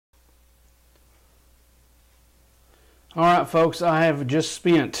Alright folks, I have just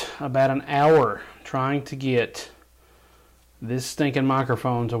spent about an hour trying to get this stinking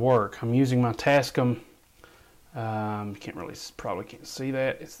microphone to work. I'm using my Tascam, probably can't see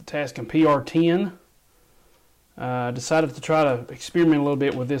that. It's the Tascam PR10. Decided to try to experiment a little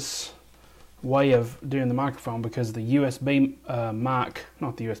bit with this way of doing the microphone because the USB mic,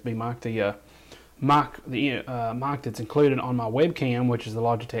 not the USB mic, the mic that's included on my webcam, which is the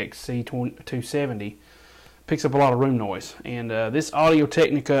Logitech C270, picks up a lot of room noise. And this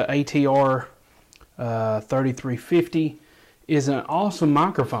Audio-Technica ATR 3350 is an awesome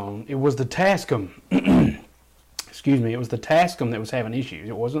microphone. It was the Tascam, excuse me, it was the Tascam that was having issues.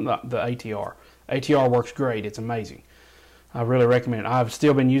 It wasn't the ATR. ATR works great. It's amazing. I really recommend it. I've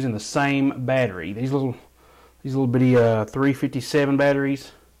still been using the same battery. These little bitty 357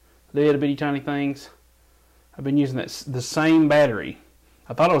 batteries, little bitty tiny things. I've been using the same battery.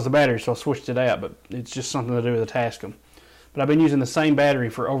 I thought it was the battery, so I switched it out, but it's just something to do with the Tascam. But I've been using the same battery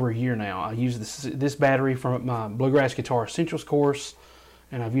for over a year now. I use this battery from my Bluegrass Guitar Essentials course,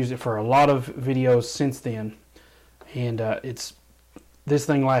 and I've used it for a lot of videos since then. And this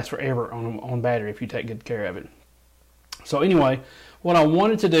thing lasts forever on battery if you take good care of it. So anyway, what I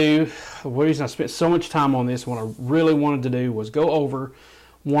wanted to do, the reason I spent so much time on this, what I really wanted to do was go over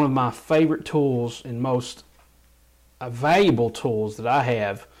one of my favorite tools and most valuable tools that I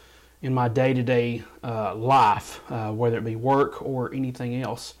have in my day-to-day life, whether it be work or anything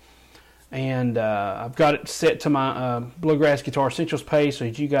else. And I've got it set to my Bluegrass Guitar Essentials page so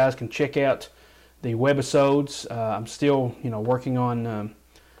that you guys can check out the webisodes. I'm still, working on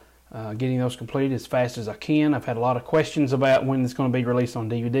getting those completed as fast as I can. I've had a lot of questions about when it's going to be released on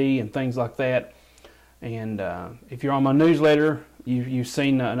DVD and things like that. And if you're on my newsletter, you've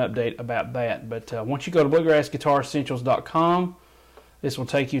seen an update about that. But once you go to bluegrassguitaressentials.com, this will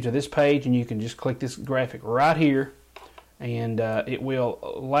take you to this page, and you can just click this graphic right here, and it will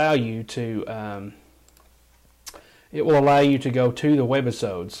allow you to go to the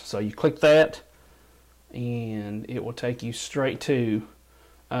webisodes. So you click that, and it will take you straight to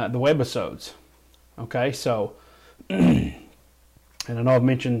the webisodes. Okay, so and I know I've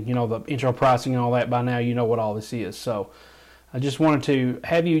mentioned the intro pricing and all that by now. You know what all this is. So I just wanted to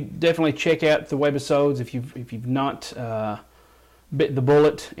have you definitely check out the webisodes if you've not bit the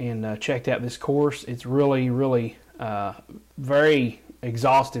bullet and checked out this course. It's really very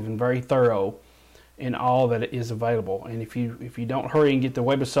exhaustive and very thorough in all that it is available. And if you don't hurry and get the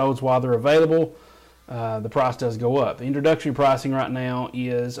webisodes while they're available, the price does go up. The introductory pricing right now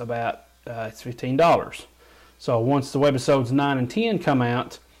is about it's $15. So once the webisodes 9 and 10 come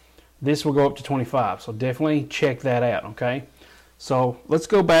out, this will go up to $25. So definitely check that out. Okay. So let's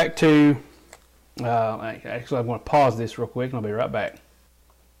go back to. Actually, I'm going to pause this real quick, and I'll be right back.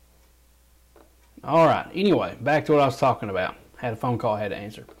 All right. Anyway, back to what I was talking about. Had a phone call I had to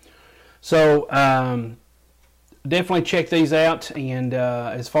answer. So definitely check these out. And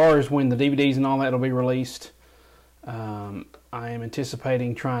as far as when the DVDs and all that will be released, I am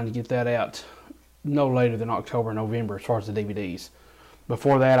anticipating trying to get that out no later than October, November, as far as the DVDs.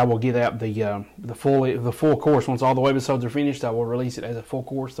 Before that, I will get out the full course. Once all the webisodes are finished, I will release it as a full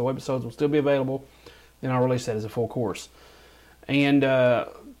course. The webisodes will still be available. Then I'll release that as a full course. And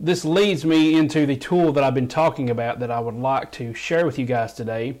this leads me into the tool that I've been talking about that I would like to share with you guys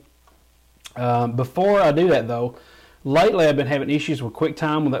today. Before I do that, though, lately I've been having issues with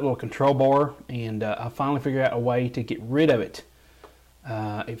QuickTime with that little control bar, and I finally figured out a way to get rid of it.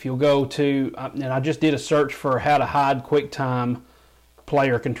 If you'll go to, and I just did a search for how to hide QuickTime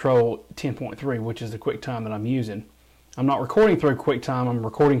Player Control 10.3, which is the QuickTime that I'm using. I'm not recording through QuickTime, I'm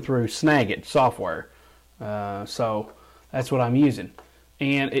recording through Snagit software. So that's what I'm using.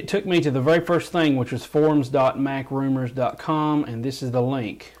 And it took me to the very first thing, which was forums.macrumors.com, and this is the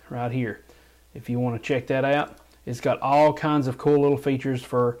link right here. If you want to check that out, it's got all kinds of cool little features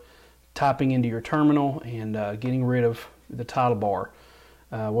for typing into your terminal and getting rid of the title bar.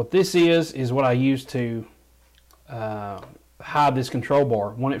 What this is what I use to hide this control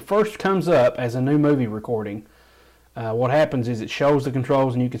bar. When it first comes up as a new movie recording, what happens is it shows the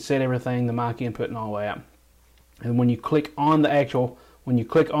controls and you can set everything, the mic input and all that. And when you click on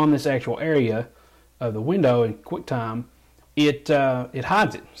this actual area of the window in QuickTime, it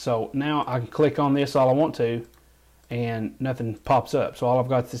hides it. So now I can click on this all I want to, and nothing pops up. So all I've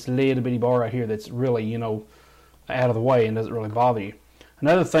got is this little bitty bar right here that's really out of the way and doesn't really bother you.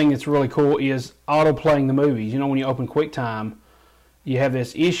 Another thing that's really cool is auto-playing the movies. When you open QuickTime, you have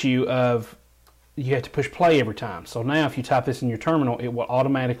this issue of you have to push play every time. So now if you type this in your terminal, it will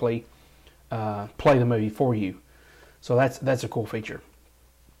automatically play the movie for you. So that's a cool feature.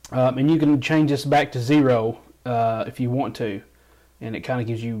 And you can change this back to 0 if you want to. And it kind of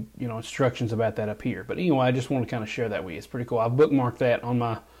gives you, instructions about that up here. But anyway, I just want to kind of share that with you. It's pretty cool. I've bookmarked that on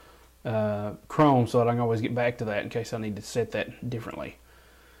my Chrome so that I can always get back to that in case I need to set that differently.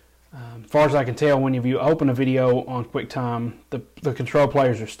 As far as I can tell, when you open a video on QuickTime, the control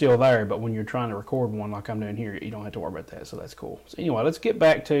players are still there, but when you're trying to record one like I'm doing here, you don't have to worry about that, so that's cool. So anyway, let's get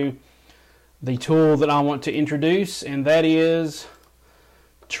back to the tool that I want to introduce, and that is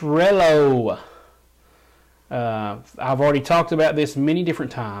Trello. I've already talked about this many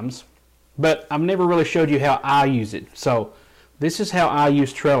different times, but I've never really showed you how I use it. So this is how I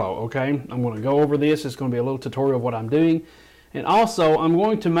use Trello, okay? I'm going to go over this. It's going to be a little tutorial of what I'm doing. And also, I'm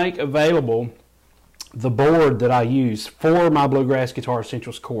going to make available the board that I use for my Bluegrass Guitar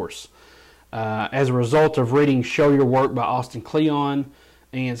Essentials course. As a result of reading Show Your Work by Austin Kleon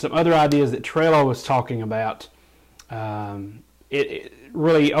and some other ideas that Trello was talking about, it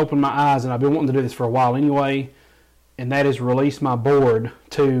really opened my eyes, and I've been wanting to do this for a while anyway, and that is release my board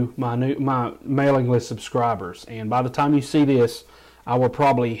to my mailing list subscribers. And by the time you see this, I will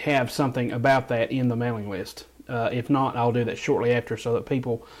probably have something about that in the mailing list. If not, I'll do that shortly after so that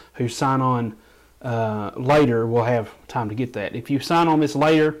people who sign on later will have time to get that. If you sign on this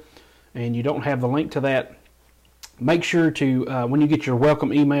later and you don't have the link to that, make sure to, when you get your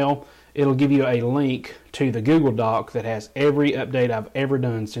welcome email, it'll give you a link to the Google Doc that has every update I've ever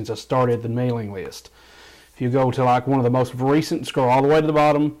done since I started the mailing list. If you go to like one of the most recent, scroll all the way to the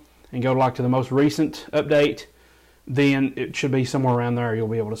bottom and go like to the most recent update, then it should be somewhere around there. You'll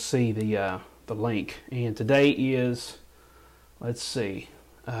be able to see the link. And today is, let's see,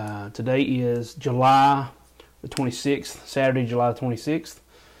 today is July the 26th, Saturday, July the 26th.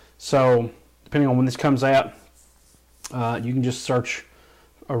 So depending on when this comes out, you can just search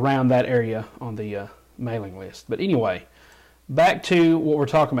around that area on the mailing list. But anyway, back to what we're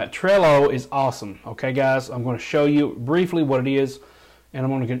talking about. Trello is awesome. Okay, guys, I'm going to show you briefly what it is, and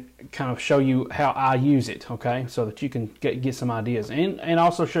I'm going to kind of show you how I use it, okay, so that you can get some ideas, and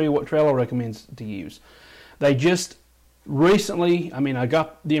also show you what Trello recommends to use. They just recently, I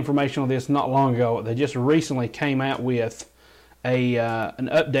got the information on this not long ago. They just recently came out with an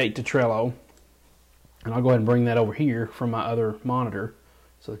update to Trello, and I'll go ahead and bring that over here from my other monitor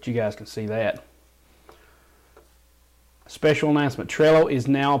so that you guys can see that. Special announcement, Trello is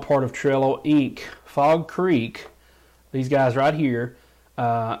now part of Trello Inc. Fog Creek, these guys right here,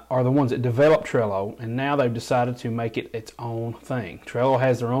 are the ones that developed Trello, and now they've decided to make it its own thing. Trello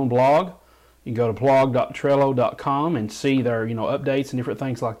has their own blog. You can go to blog.trello.com and see their updates and different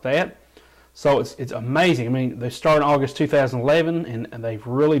things like that. So it's amazing. They started in August 2011, and they've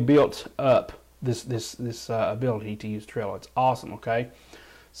really built up this ability to use Trello. It's awesome. Okay,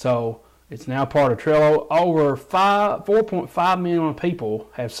 so it's now part of Trello. Over 4.5 million people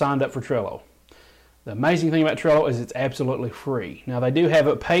have signed up for Trello. The amazing thing about Trello is it's absolutely free. Now, they do have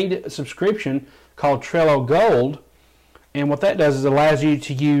a paid subscription called Trello Gold, and what that does is it allows you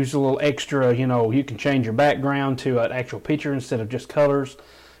to use a little extra, you can change your background to an actual picture instead of just colors.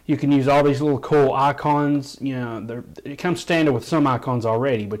 You can use all these little cool icons. It comes standard with some icons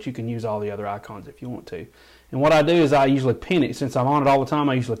already, but you can use all the other icons if you want to. And what I do is I usually pin it. Since I'm on it all the time,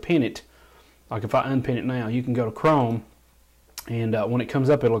 I usually pin it. Like if I unpin it now, you can go to Chrome, and when it comes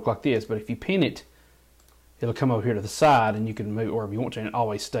up, it'll look like this. But if you pin it, it'll come over here to the side, and you can move it wherever you want to, and it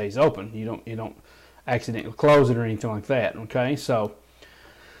always stays open. You don't accidentally close it or anything like that. Okay, so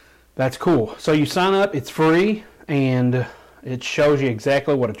that's cool. So you sign up, it's free, and it shows you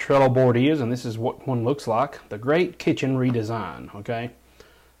exactly what a Trello board is, and this is what one looks like. The Great Kitchen Redesign. Okay,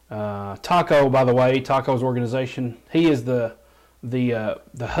 Taco, by the way, Taco's organization, he is the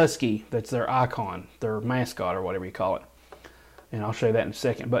husky that's their icon, their mascot, or whatever you call it. And I'll show you that in a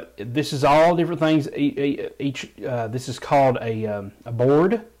second. But this is all different things. This is called a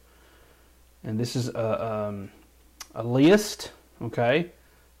board, and this is a list. Okay,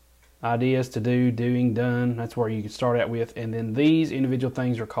 ideas to do, doing, done. That's where you can start out with. And then these individual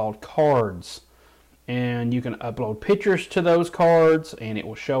things are called cards, and you can upload pictures to those cards, and it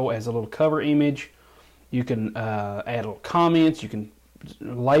will show as a little cover image. You can add little comments. You can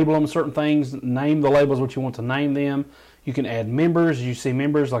label them certain things. Name the labels what you want to name them. You can add members. You see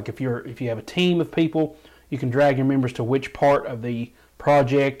members, like if you have a team of people, you can drag your members to which part of the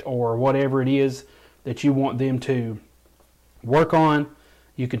project or whatever it is that you want them to work on.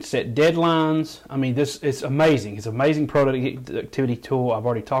 You can set deadlines. It's amazing. It's an amazing productivity tool. I've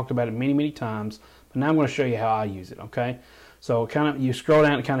already talked about it many times, but now I'm going to show you how I use it. Okay, so you scroll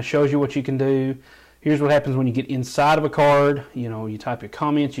down, it kind of shows you what you can do. Here's what happens when you get inside of a card. You type your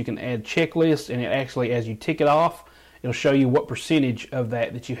comments. You can add checklists, and it actually, as you tick it off, it'll show you what percentage of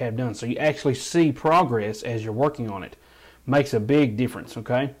that you have done. So you actually see progress as you're working on it. Makes a big difference,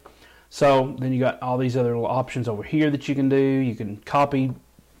 okay? So then you got all these other little options over here that you can do. You can copy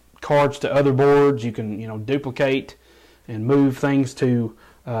cards to other boards. You can, duplicate and move things to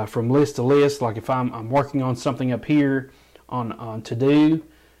from list to list. Like if I'm working on something up here on to do,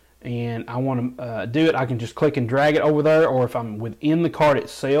 and I want to do it, I can just click and drag it over there. Or if I'm within the card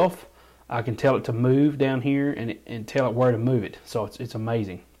itself, I can tell it to move down here and tell it where to move it. So it's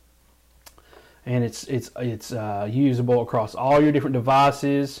amazing, and it's usable across all your different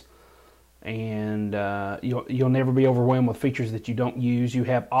devices. And you'll never be overwhelmed with features that you don't use. You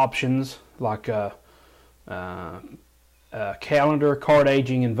have options like calendar, card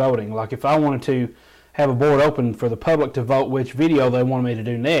aging, and voting. Like if I wanted to have a board open for the public to vote which video they want me to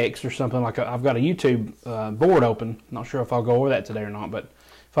do next, or something like I've got a YouTube board open. Not sure if I'll go over that today or not, but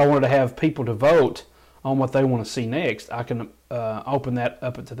if I wanted to have people to vote on what they want to see next, I can open that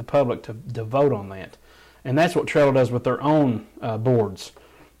up to the public to vote on that. And that's what Trello does with their own boards.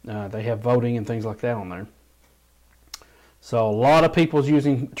 They have voting and things like that on there. So a lot of people's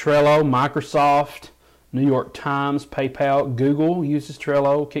using Trello. Microsoft, New York Times, PayPal, Google uses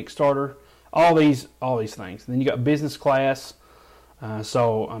Trello, Kickstarter, all these things. And then you got business class.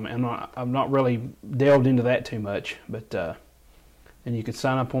 So I'm not really delved into that too much, but and you can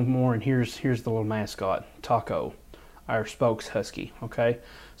sign up on more. And here's the little mascot, Taco, our spokes husky. Okay,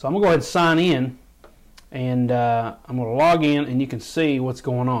 so I'm gonna go ahead and sign in. And I'm going to log in, and you can see what's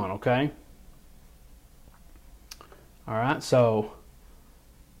going on, okay? All right, so,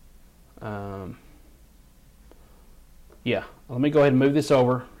 yeah, let me go ahead and move this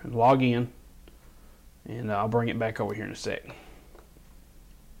over and log in, and I'll bring it back over here in a sec.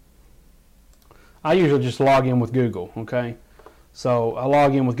 I usually just log in with Google, okay? So I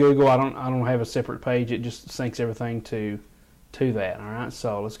log in with Google. I don't have a separate page. It just syncs everything to that, all right?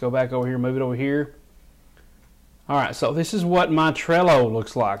 So let's go back over here, move it over here. Alright, so this is what my Trello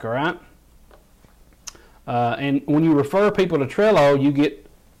looks like, alright? And when you refer people to Trello, you get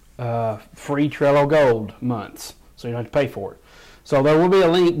free Trello Gold months, so you don't have to pay for it. So there will be a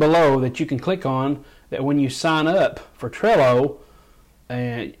link below that you can click on that when you sign up for Trello,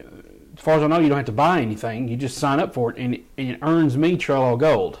 and as far as I know, you don't have to buy anything. You just sign up for it, and it earns me Trello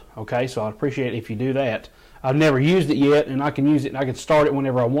Gold, okay? So I'd appreciate it if you do that. I've never used it yet, and I can use it, and I can start it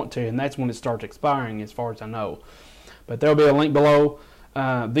whenever I want to, and that's when it starts expiring as far as I know. But there'll be a link below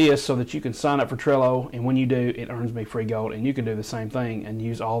this so that you can sign up for Trello, and when you do, it earns me free gold, and you can do the same thing and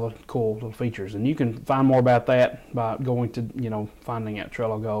use all the cool little features. And you can find more about that by going to, finding out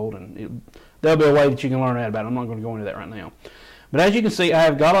Trello Gold, and there'll be a way that you can learn that about it. I'm not going to go into that right now. But as you can see, I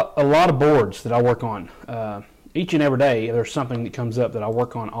have got a lot of boards that I work on. Each and every day, there's something that comes up that I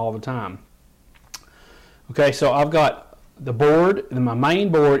work on all the time. Okay, so I've got the board, my main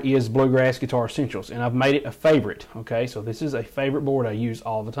board is Bluegrass Guitar Essentials, and I've made it a favorite. Okay, so this is a favorite board I use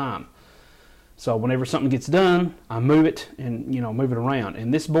all the time. So whenever something gets done, I move it and move it around.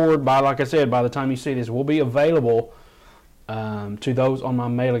 And this board, like I said, by the time you see this, will be available to those on my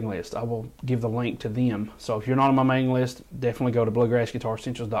mailing list. I will give the link to them. So if you're not on my mailing list, definitely go to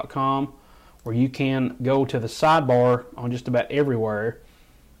bluegrassguitaressentials.com, where you can go to the sidebar on just about everywhere.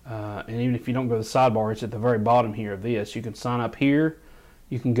 And even if you don't go to the sidebar, it's at the very bottom here of this. You can sign up here.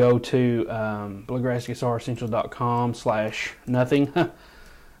 You can go to bluegrassguitaressentials.com/nothing.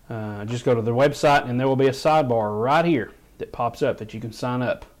 Just go to the website, and there will be a sidebar right here that pops up that you can sign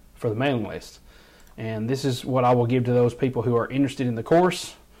up for the mailing list. And this is what I will give to those people who are interested in the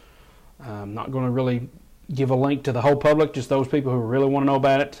course. I'm not going to really give a link to the whole public, just those people who really want to know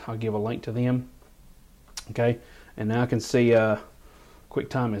about it. I'll give a link to them. Okay, and now I can see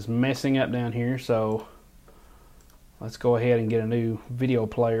QuickTime is messing up down here, so let's go ahead and get a new video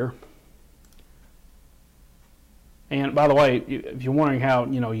player. And by the way, if you're wondering how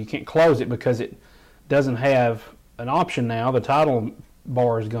you can't close it because it doesn't have an option now, the title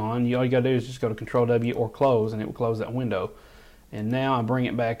bar is gone. All you gotta do is just go to Control W or close, and it will close that window. And now I bring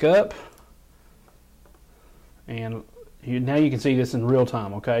it back up, and now you can see this in real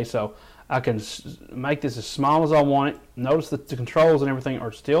time. Okay, so I can make this as small as I want it. Notice that the controls and everything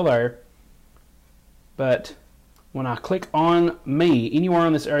are still there, but when I click on me, anywhere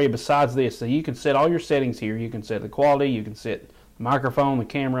in this area besides this, so you can set all your settings here. You can set the quality, you can set the microphone, the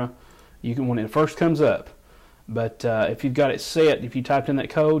camera, you can when it first comes up. But if you've got it set, if you typed in that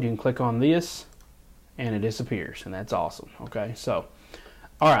code, you can click on this, and it disappears, and that's awesome. Okay, so,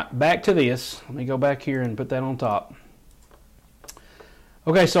 all right, back to this. Let me go back here and put that on top.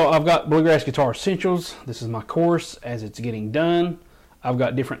 Okay, so I've got Bluegrass Guitar Essentials. This is my course as it's getting done. I've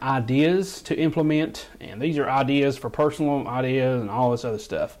got different ideas to implement, and these are ideas for personal ideas and all this other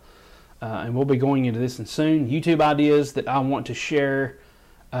stuff. And we'll be going into this soon. YouTube ideas that I want to share,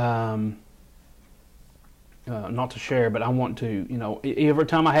 not to share, but I want to, you know, every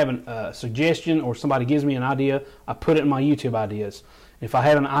time I have a suggestion or somebody gives me an idea, I put it in my YouTube ideas. If I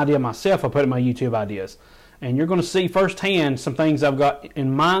have an idea myself, I put it in my YouTube ideas. And you're going to see firsthand some things I've got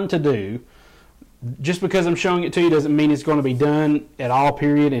in mind to do. Just because I'm showing it to you doesn't mean it's going to be done at all,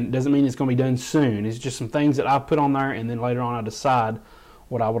 period, and it doesn't mean it's going to be done soon. It's just some things that I put on there, and then later on I decide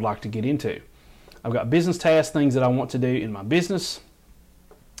what I would like to get into. I've got business tasks, things that I want to do in my business.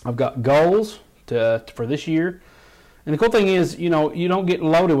 I've got goals for this year. And the cool thing is, you know, you don't get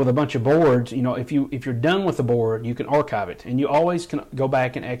loaded with a bunch of boards. You know, if you're done with the board, you can archive it, and you always can go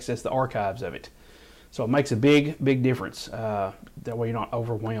back and access the archives of it. So it makes a big difference. That way you're not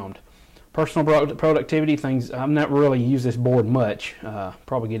overwhelmed. Personal productivity things. I've not really used this board much.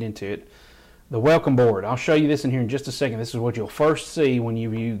 Probably get into it. The welcome board. I'll show you this in here in just a second. This is what you'll first see when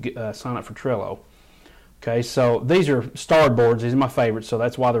you sign up for Trello. Okay, so these are starred boards. These are my favorites, so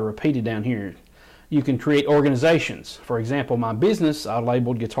that's why they're repeated down here. You can create organizations. For example, my business I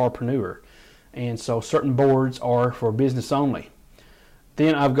labeled Guitarpreneur, and so certain boards are for business only.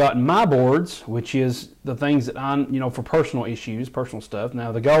 Then I've got my boards, which is the things that I'm, you know, for personal issues, personal stuff.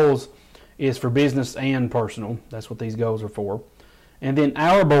 Now the goals is for business and personal. That's what these goals are for. And then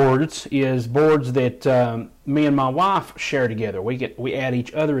our boards is boards that me and my wife share together. We add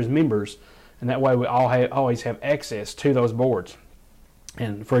each other as members, and that way we always have access to those boards.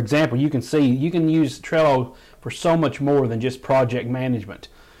 And for example, you can see you can use Trello for so much more than just project management.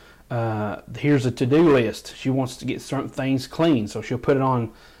 Here's a to-do list. She wants to get certain things clean, so she'll put it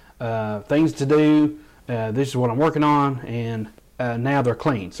on things to do. This is what I'm working on, and now they're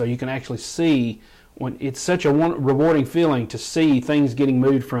clean. So you can actually see when it's such a rewarding feeling to see things getting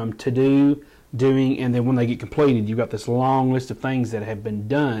moved from to do, doing, and then when they get completed, you've got this long list of things that have been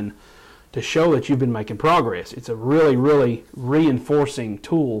done to show that you've been making progress. It's a really reinforcing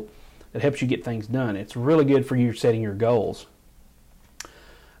tool that helps you get things done. It's really good for you setting your goals.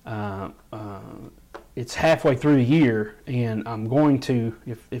 It's halfway through the year, and I'm going to,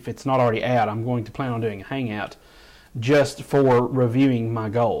 if it's not already out, I'm going to plan on doing a hangout just for reviewing my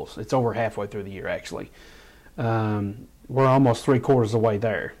goals. It's over halfway through the year, actually. We're almost 3/4 of the way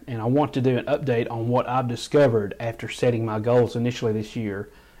there, and I want to do an update on what I've discovered after setting my goals initially this year,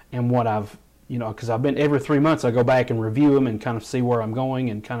 and what I've, you know, because I've been every 3 months I go back and review them and kind of see where I'm going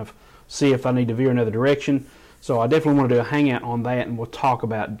and kind of see if I need to veer another direction. So I definitely want to do a hangout on that, and we'll talk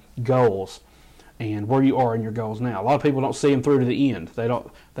about goals and where you are in your goals now. A lot of people don't see them through to the end.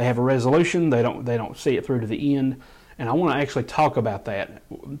 They have a resolution, they don't see it through to the end. And I want to actually talk about that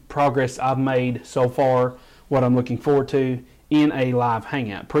progress I've made so far, what I'm looking forward to in a live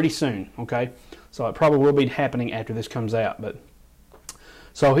hangout pretty soon. Okay, so it probably will be happening after this comes out. But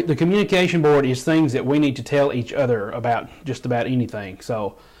so the communication board is things that we need to tell each other about just about anything.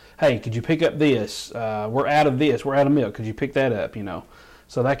 So, hey, could you pick up this? We're out of this. We're out of milk. Could you pick that up? You know,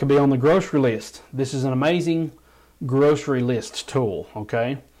 so that could be on the grocery list. This is an amazing grocery list tool.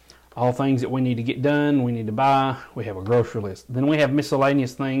 Okay, all things that we need to get done, we need to buy. We have a grocery list. Then we have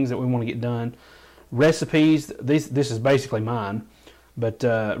miscellaneous things that we want to get done. Recipes. This is basically mine, but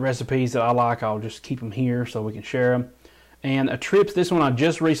recipes that I like, I'll just keep them here so we can share them. And trips. This one I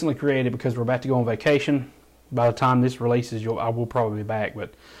just recently created because we're about to go on vacation. By the time this releases, I will probably be back,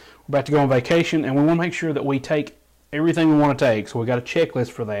 but we're about to go on vacation, and we want to make sure that we take everything we want to take. So we got a checklist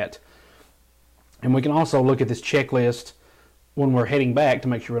for that, and we can also look at this checklist when we're heading back to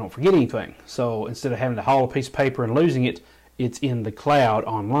make sure we don't forget anything. So instead of having to haul a piece of paper and losing it, it's in the cloud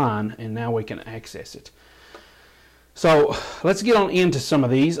online, and now we can access it. So let's get on into some of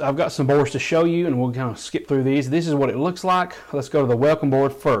these. I've got some boards to show you, and we'll kind of skip through these. This is what it looks like. Let's go to the welcome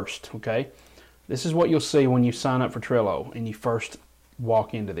board first. Okay, this is what you'll see when you sign up for Trello and you first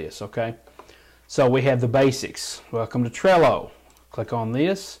walk into this. Okay, so we have the basics. Welcome to Trello. Click on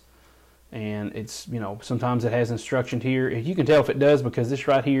this, and it's, you know, sometimes it has instruction here. You can tell if it does because this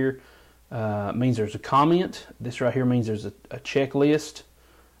right here means there's a comment. This right here means there's a checklist.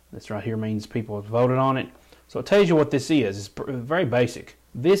 This right here means people have voted on it. So it tells you what this is. It's very basic.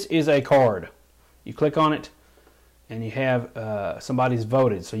 This is a card. You click on it, and you have somebody's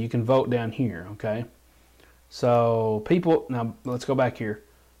voted. So you can vote down here, okay? So people, now let's go back here.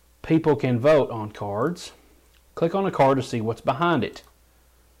 People can vote on cards. Click on a card to see what's behind it.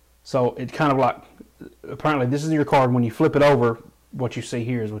 So it kind of like, apparently this is your card. When you flip it over, what you see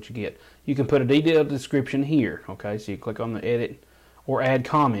here is what you get. You can put a detailed description here, okay? So you click on the edit or add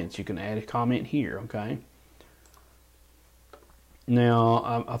comments. You can add a comment here, okay?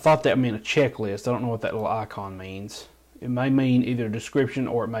 Now, I thought that meant a checklist. I don't know what that little icon means. It may mean either a description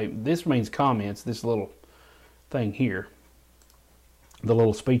or this means comments, this little thing here, the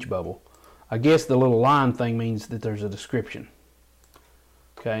little speech bubble. I guess the little line thing means that there's a description.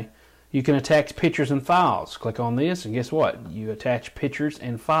 Okay. You can attach pictures and files. Click on this and guess what? You attach pictures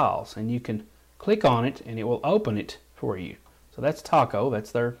and files, and you can click on it and it will open it for you. So that's Taco,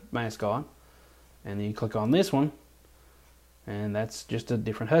 that's their mascot. And then you click on this one and that's just a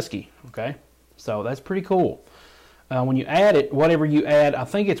different husky. Okay. So that's pretty cool. When you add it, whatever you add, I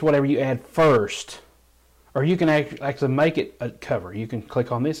think it's whatever you add first. Or you can actually make it a cover. You can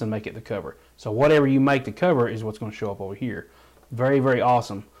click on this and make it the cover. So whatever you make the cover is what's going to show up over here. Very, very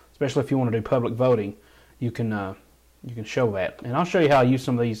awesome. Especially if you want to do public voting, you can show that. And I'll show you how I use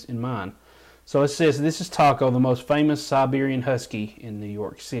some of these in mine. So it says, this is Taco, the most famous Siberian Husky in New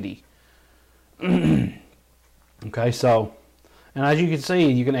York City. Okay, so, and as you can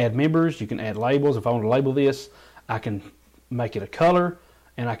see, you can add members, you can add labels. If I want to label this, I can make it a color,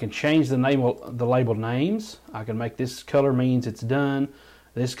 and I can change the name, the label names. I can make this color means it's done.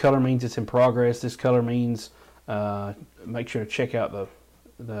 This color means it's in progress. This color means make sure to check out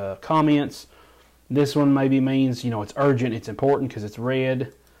the comments. This one maybe means, you know, it's urgent, it's important because it's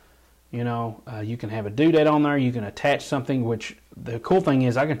red. You know, you can have a due date on there. You can attach something, which the cool thing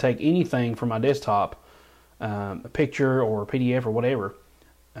is I can take anything from my desktop, a picture or a PDF or whatever,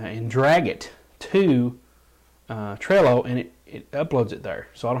 and drag it to Trello, and it uploads it there.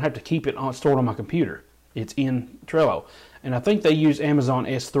 So I don't have to keep it stored on my computer. It's in Trello. And I think they use Amazon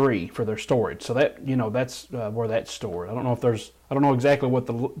S3 for their storage. So that, you know, that's where that's stored. I don't know if I don't know exactly what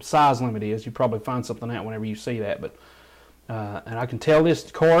the size limit is. You probably find something out whenever you see that. But and I can tell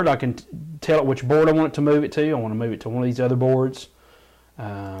this card, I can tell it which board I want it to move it to. I want to move it to one of these other boards.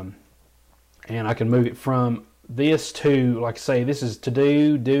 And I can move it from this to, like I say, this is to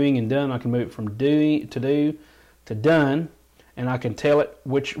do, doing, and done. I can move it from doing, to do, to done. And I can tell it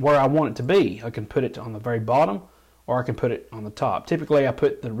where I want it to be. I can put it on the very bottom, or I can put it on the top. Typically, I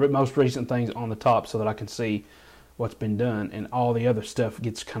put the most recent things on the top so that I can see what's been done, and all the other stuff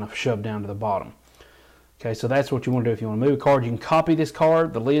gets kind of shoved down to the bottom. Okay, so that's what you want to do if you want to move a card. You can copy this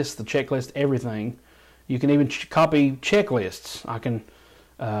card, the list, the checklist, everything. You can even copy checklists. I can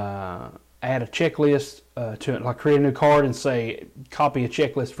add a checklist to it, like create a new card and say, copy a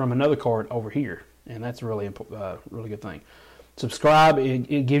checklist from another card over here. And that's a really good thing. Subscribe,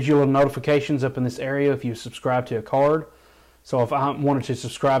 it gives you little notifications up in this area if you subscribe to a card. So if I wanted to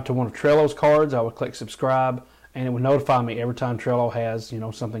subscribe to one of Trello's cards, I would click subscribe, and it would notify me every time Trello has, you know,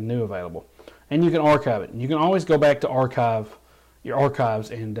 something new available. And you can archive it. You can always go back to your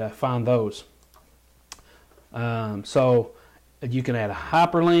archives and find those. So you can add a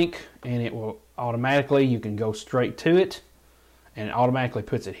hyperlink, and it will automatically, you can go straight to it, and it automatically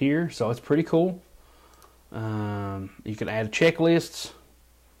puts it here. So it's pretty cool. You can add checklists,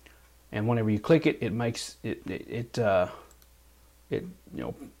 and whenever you click it, it makes it you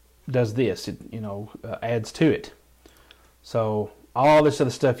know, does this. It, you know, adds to it. So all this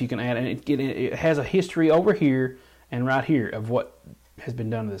other stuff you can add, and it has a history over here and right here of what has been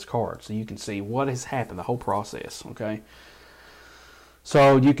done to this card, so you can see what has happened, the whole process. Okay.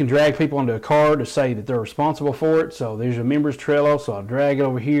 So you can drag people onto a card to say that they're responsible for it. So there's a members Trello, so I'll drag it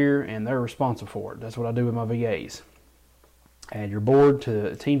over here and they're responsible for it. That's what I do with my VAs. Add your board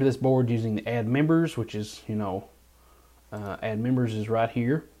to team to this board using the add members, which is, you know, add members is right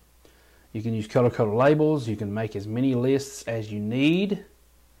here. You can use color-coded labels. You can make as many lists as you need.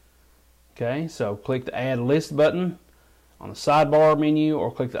 Okay, so click the add list button on the sidebar menu,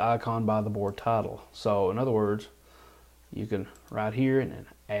 or click the icon by the board title. So in other words, you can right here and then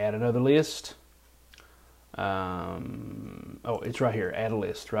add another list. Oh, it's right here. Add a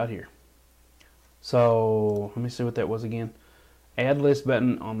list right here. So let me see what that was again. Add list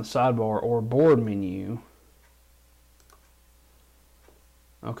button on the sidebar or board menu.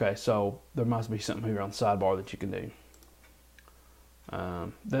 Okay, so there must be something here on the sidebar that you can do.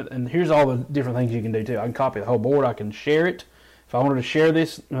 And here's all the different things you can do too. I can copy the whole board. I can share it. If I wanted to share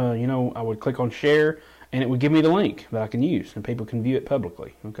this, you know, I would click on share, and it would give me the link that I can use, and people can view it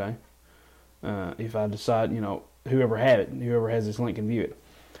publicly. Okay. If I decide, you know, whoever has this link can view it.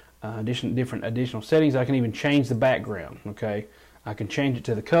 Different additional settings. I can even change the background. Okay. I can change it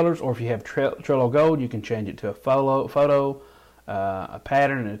to the colors, or if you have Trello Gold, you can change it to a photo, a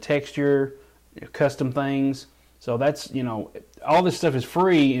pattern, and a texture, custom things. So that's, you know, all this stuff is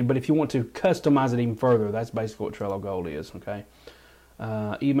free, but if you want to customize it even further, that's basically what Trello Gold is. Okay.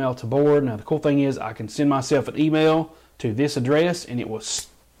 Email to board. Now the cool thing is I can send myself an email to this address, and it will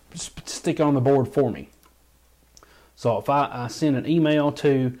stick on the board for me. So if I send an email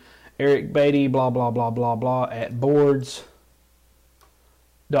to Eric Beatty, blah, blah, blah, blah, blah, at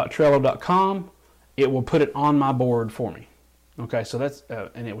boards.trello.com, it will put it on my board for me. Okay, so that's,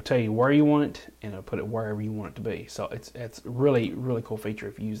 and it will tell you where you want it, and it'll put it wherever you want it to be. So it's really, really cool feature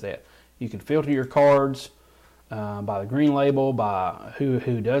if you use that. You can filter your cards by the green label, by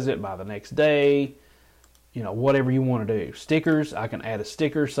who does it, by the next day, you know, whatever you want to do. Stickers, I can add a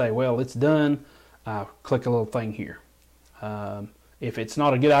sticker, say, well, it's done. Click a little thing here. If it's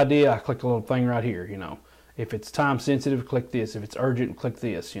not a good idea, I click a little thing right here, you know. If it's time sensitive, click this. If it's urgent, click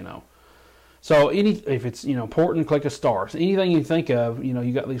this, you know. So if it's, you know, important, click a star. So anything you think of, you know,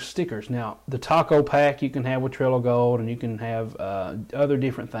 you got these stickers. Now, the taco pack you can have with Trello Gold, and you can have other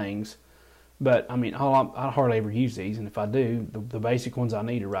different things. But, I mean, I hardly ever use these, and if I do, the basic ones I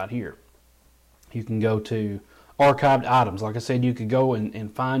need are right here. You can go to archived items. Like I said, you could go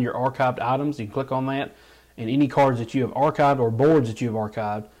and find your archived items. You can click on that, and any cards that you have archived or boards that you have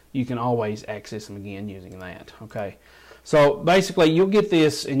archived, you can always access them again using that. Okay, so basically you'll get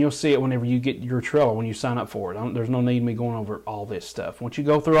this, and you'll see it whenever you get your Trello, when you sign up for it. There's no need of me going over all this stuff. Once you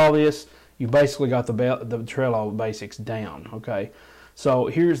go through all this, you basically got the Trello basics down. Okay, so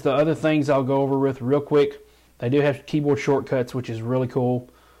here's the other things I'll go over with real quick. They do have keyboard shortcuts, which is really cool.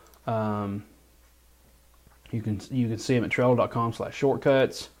 You can see them at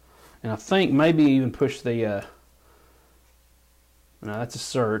trello.com/shortcuts, and I think maybe even push the no, that's a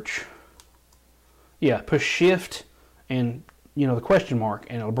search. Yeah, push shift and, you know, the question mark,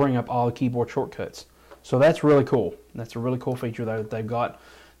 and it'll bring up all the keyboard shortcuts. So that's really cool. That's a really cool feature that they've got.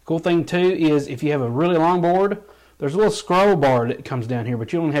 The cool thing too is if you have a really long board, there's a little scroll bar that comes down here,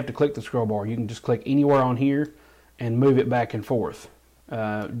 but you don't have to click the scroll bar. You can just click anywhere on here and move it back and forth. You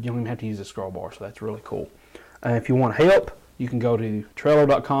don't even have to use the scroll bar, so that's really cool. If you want help, you can go to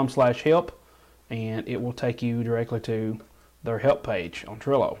trello.com/help, and it will take you directly to their help page on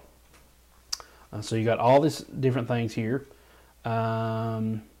Trello. So you got all these different things here. You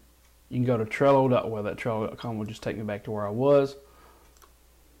can go to Trello. Well, that Trello.com will just take me back to where I was.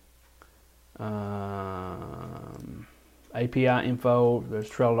 API info. There's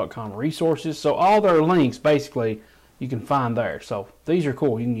Trello.com resources. So all their links, basically, you can find there. So these are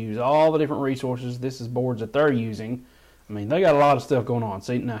cool. You can use all the different resources. This is boards that they're using. I mean, they got a lot of stuff going on.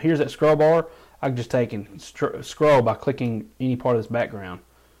 See, now here's that scroll bar. I can just take and scroll by clicking any part of this background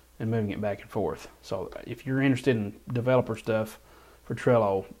and moving it back and forth. So if you're interested in developer stuff for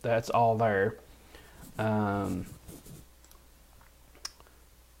Trello, that's all there.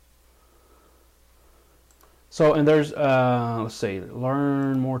 So, and there's, let's see,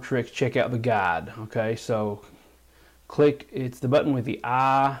 learn more tricks, check out the guide. Okay, so click, it's the button with the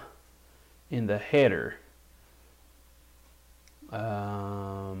I in the header.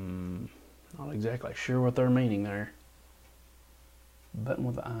 Not exactly sure what they're meaning there. Button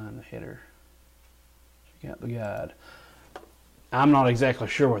with the I in the header. Check out the guide. I'm not exactly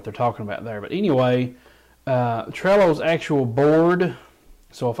sure what they're talking about there, but anyway, Trello's actual board.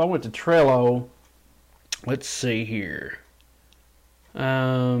 So if I went to Trello, let's see here.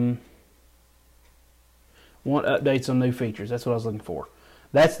 Want updates on new features. That's what I was looking for.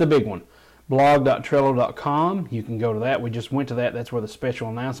 That's the big one. blog.trello.com. You can go to that. We just went to that. That's where the special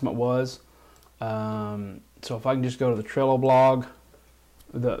announcement was. So if I can just go to the Trello blog,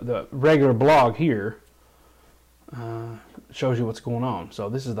 the regular blog here shows you what's going on. So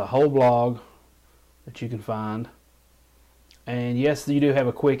this is the whole blog that you can find. And yes, you do have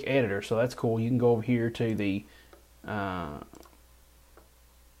a quick editor, so that's cool. You can go over here to the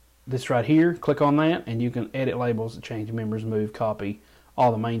this right here, click on that, and you can edit labels, change members, move, copy,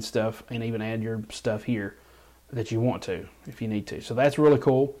 all the main stuff, and even add your stuff here that you want to, if you need to. So that's really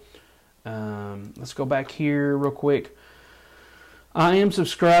cool. Let's go back here real quick. I am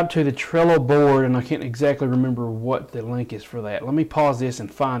subscribed to the Trello board, and I can't exactly remember what the link is for that. Let me pause this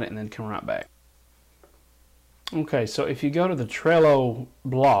and find it, and then come right back. Okay, so if you go to the Trello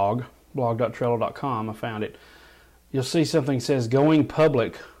blog, blog.trello.com, I found it, you'll see something that says going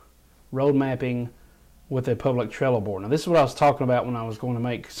public, road mapping with a public Trello board. Now this is what I was talking about when I was going to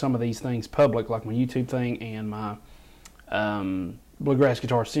make some of these things public, like my YouTube thing and my Bluegrass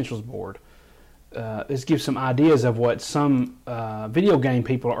Guitar Essentials board. This gives some ideas of what some video game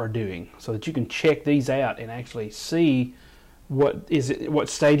people are doing, so that you can check these out and actually see what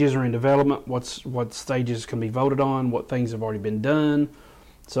stages are in development, what stages can be voted on, what things have already been done.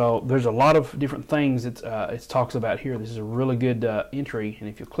 So there's a lot of different things that it talks about here. This is a really good entry, and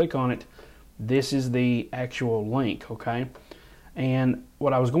if you click on it, this is the actual link, okay? And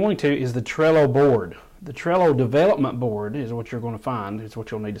what I was going to is the Trello board. The Trello development board is what you're going to find. It's what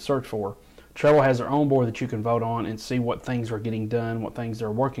you'll need to search for. Trello has their own board that you can vote on and see what things are getting done, what things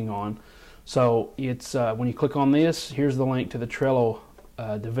they're working on. So it's when you click on this, here's the link to the Trello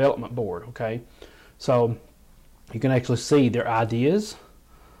development board. Okay, so you can actually see their ideas,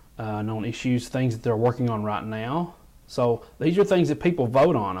 known issues, things that they're working on right now. So these are things that people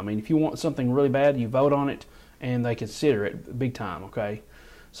vote on. I mean, if you want something really bad, you vote on it, and they consider it big time. Okay,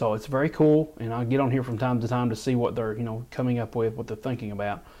 so it's very cool, and I get on here from time to time to see what they're coming up with, what they're thinking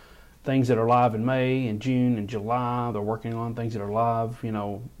about. Things that are live in May and June and July, they're working on things that are live,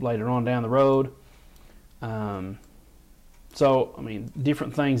 later on down the road. So, I mean,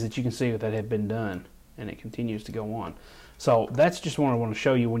 different things that you can see that have been done, and it continues to go on. So that's just what I want to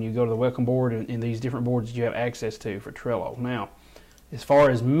show you when you go to the welcome board and these different boards that you have access to for Trello. Now, as far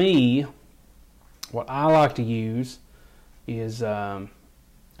as me, what I like to use is, and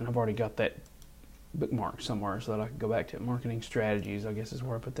I've already got that bookmark somewhere so that I can go back to it. Marketing strategies, I guess is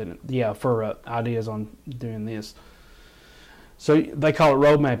where I put that in. Yeah, for ideas on doing this. So they call it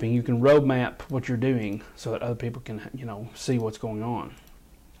road mapping. You can road map what you're doing so that other people can see what's going on.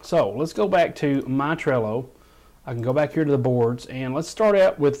 So let's go back to my Trello. I can go back here to the boards, and let's start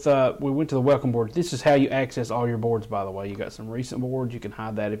out with we went to the welcome board. This is how you access all your boards, by the way. You got some recent boards. You can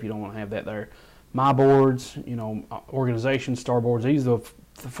hide that if you don't want to have that there. My boards, organization, star boards. These are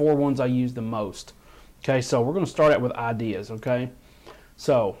the 4 ones I use the most. Okay, so we're going to start out with ideas, okay?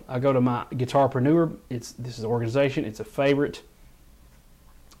 So I go to my Guitarpreneur. This is organization. It's a favorite.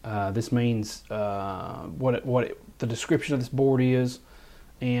 This means the description of this board is,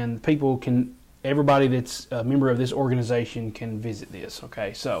 and everybody that's a member of this organization can visit this,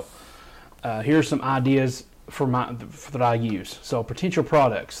 okay? So here's some ideas that I use. So potential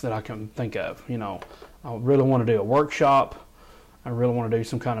products that I can think of. I really want to do a workshop. I really want to do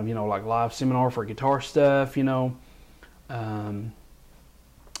some kind of, like live seminar for guitar stuff, some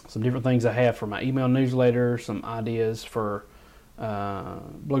different things I have for my email newsletter, some ideas for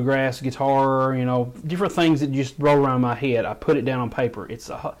bluegrass guitar, different things that just roll around my head. I put it down on paper. It's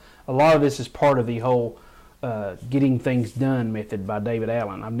a lot of this is part of the whole getting things done method by David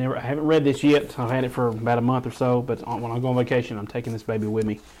Allen. I haven't read this yet. I've had it for about a month or so, but when I go on vacation, I'm taking this baby with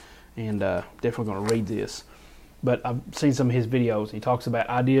me, and definitely going to read this. But I've seen some of his videos. He talks about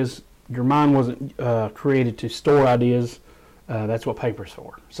ideas. Your mind wasn't created to store ideas. That's what paper's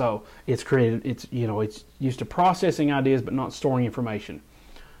for. So it's created. It's used to processing ideas, but not storing information.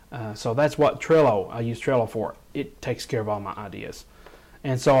 So that's what I use Trello for. It takes care of all my ideas.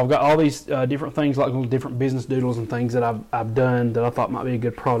 And so I've got all these different things, like little different business doodles and things that I've done that I thought might be a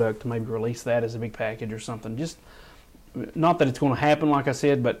good product. Maybe release that as a big package or something. Just not that it's going to happen, like I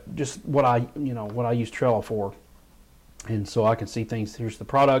said, but just what I use Trello for. And so I can see things. Here's the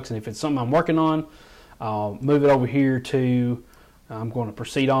products, and if it's something I'm working on, I'll move it over here to I'm going to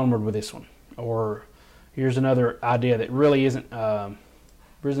proceed onward with this one. Or here's another idea that really isn't a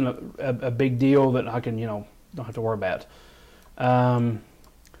big deal that I can don't have to worry about.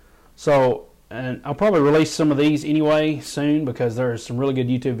 So, and I'll probably release some of these anyway soon, because there's some really good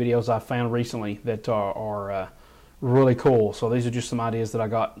YouTube videos I found recently that are really cool. So these are just some ideas that I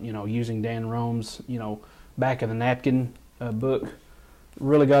got using Dan Rome's Back of the Napkin book.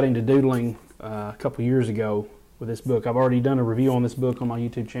 Really got into doodling a couple years ago with this book. I've already done a review on this book on my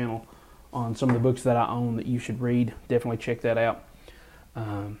YouTube channel on some of the books that I own that you should read. Definitely check that out.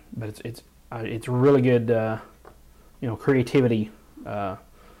 But it's really good creativity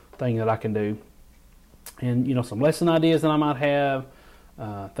thing that I can do, and some lesson ideas that I might have,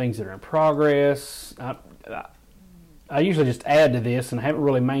 things that are in progress. I usually just add to this, and I haven't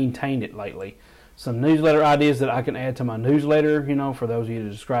really maintained it lately. Some newsletter ideas that I can add to my newsletter, for those of you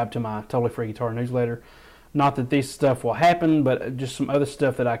that subscribe to my Totally Free Guitar newsletter. Not that this stuff will happen, but just some other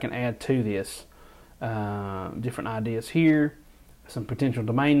stuff that I can add to this. Different ideas here. Some potential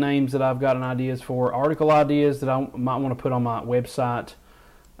domain names that I've gotten ideas for. Article ideas that I might want to put on my website.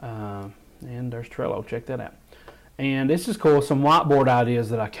 And there's Trello. Check that out. And this is cool. Some whiteboard ideas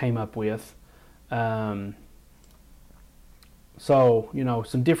that I came up with. So,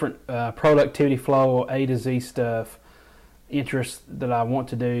 some different productivity flow, A to Z stuff, interests that I want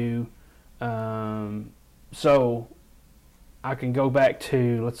to do. So I can go back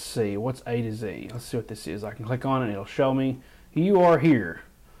to, let's see, what's A to Z? Let's see what this is. I can click on it and it'll show me, you are here,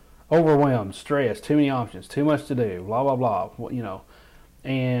 overwhelmed, stressed, too many options, too much to do, blah, blah, blah,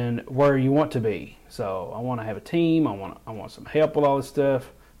 and where you want to be. So I want to have a team. I want some help with all this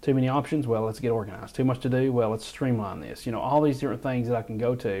stuff. Too many options? Well, let's get organized. Too much to do? Well, let's streamline this. All these different things that I can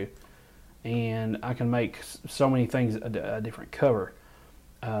go to, and I can make so many things a different cover.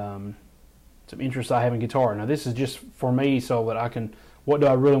 Some interests I have in guitar. Now, this is just for me so that I can, What do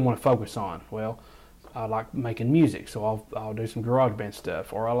I really want to focus on? Well, I like making music, so I'll do some GarageBand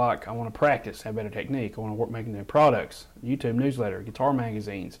stuff. Or I want to practice, have better technique. I want to work making new products, YouTube newsletter, guitar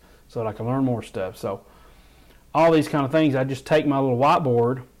magazines, so that I can learn more stuff. So all these kind of things, I just take my little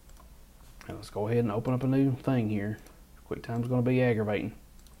whiteboard, and let's go ahead and open up a new thing here. QuickTime's going to be aggravating.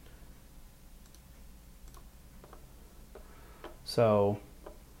 So,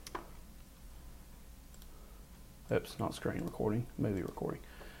 oops, not screen recording, movie recording.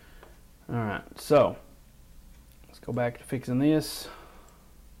 Alright, so let's go back to fixing this.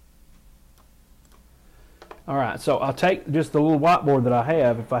 Alright, so I'll take just the little whiteboard that I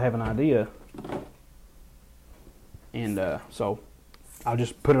have if I have an idea, and so I'll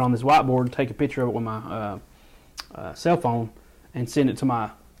just put it on this whiteboard, take a picture of it with my cell phone, and send it to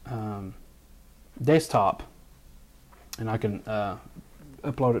my desktop, and I can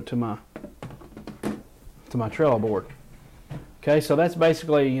upload it to my Trello board. Okay, so that's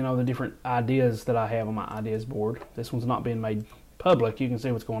basically, you know, the different ideas that I have on my ideas board. This one's not being made public. You can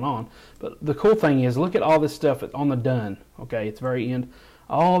see what's going on. But the cool thing is, look at all this stuff on the done. Okay, it's very end.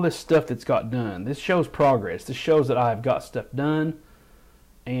 All this stuff that's got done. This shows progress. This shows that I've got stuff done,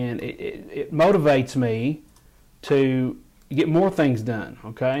 and it motivates me to get more things done.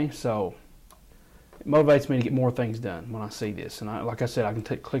 Okay, so it motivates me to get more things done when I see this. And like I said, I can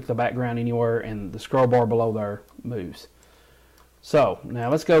click the background anywhere, and the scroll bar below there moves. So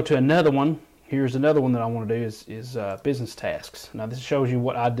now let's go to another one. Here's another one that I want to do is business tasks. Now this shows you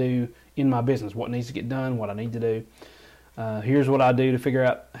what I do in my business, what needs to get done, what I need to do. Here's what I do to figure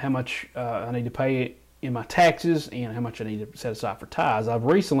out how much I need to pay in my taxes and how much I need to set aside for tithes. I've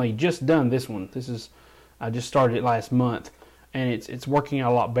recently just done this one. I just started it last month, and it's working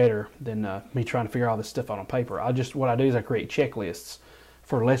out a lot better than me trying to figure all this stuff out on paper. What I do is I create checklists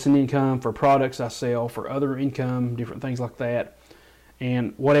for lesson income, for products I sell, for other income, different things like that.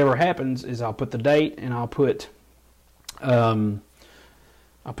 And whatever happens is I'll put the date, and I'll put the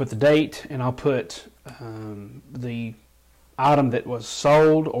item that was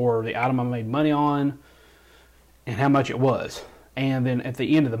sold or the item I made money on and how much it was. And then at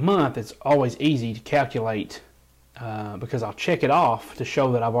the end of the month, it's always easy to calculate because I'll check it off to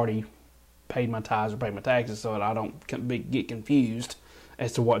show that I've already paid my tithes or paid my taxes, so that I don't get confused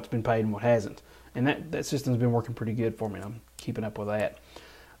as to what's been paid and what hasn't. And that system's been working pretty good for me. I'm keeping up with that.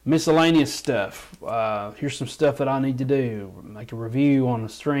 Miscellaneous stuff. Here's some stuff that I need to do. Make a review on the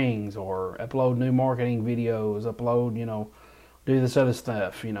strings, or upload new marketing videos, do this other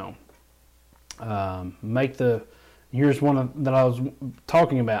stuff, here's one that I was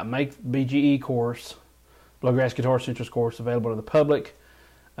talking about. Make BGE course, Bluegrass Guitar Essentials course, available to the public.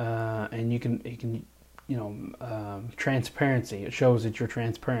 And you can transparency. It shows that you're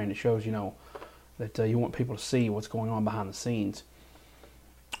transparent. It shows, that you want people to see what's going on behind the scenes.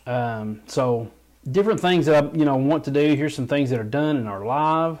 So different things that I want to do. Here's some things that are done and are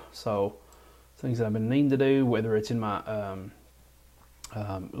live. So things that I've been needing to do, whether it's in my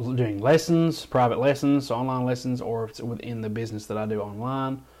doing lessons, private lessons, online lessons, or if it's within the business that I do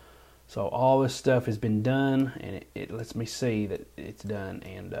online. So all this stuff has been done, and it lets me see that it's done,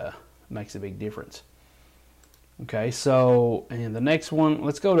 and makes a big difference. Okay, so, and the next one,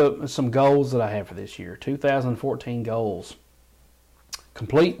 let's go to some goals that I have for this year. 2014 goals.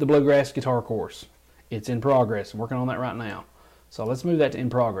 Complete the Bluegrass guitar course. It's in progress. I'm working on that right now. So let's move that to in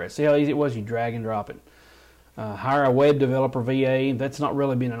progress. See how easy it was? You drag and drop it. Hire a web developer VA. That's not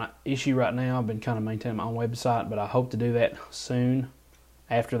really been an issue right now. I've been kind of maintaining my own website, but I hope to do that soon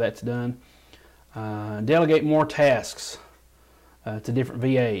after that's done. Delegate more tasks to different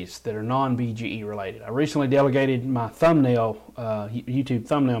VAs that are non-BGE related. I recently delegated my YouTube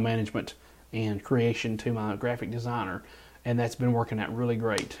thumbnail management and creation to my graphic designer, and that's been working out really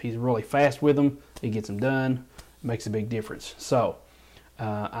great. He's really fast with them. He gets them done. Makes a big difference. So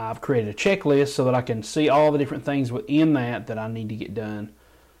I've created a checklist so that I can see all the different things within that I need to get done.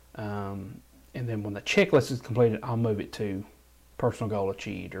 And then when the checklist is completed, I'll move it to personal goal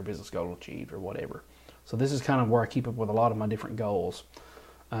achieved or business goal achieved or whatever. So this is kind of where I keep up with a lot of my different goals.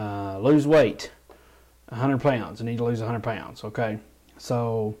 Lose weight, 100 pounds. I need to lose 100 pounds. Okay,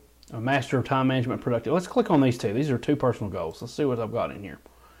 so a master of time management productive. Let's click on these two. These are two personal goals. Let's see what I've got in here.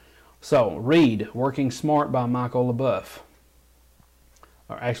 So read Working Smart by Michael LaBeouf.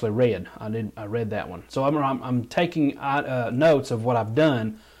 Or actually read. I read that one. So I'm taking notes of what I've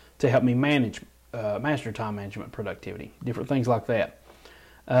done to help me manage master time management productivity. Different things like that.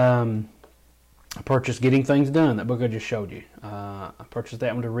 I purchased Getting Things Done, that book I just showed you. I purchased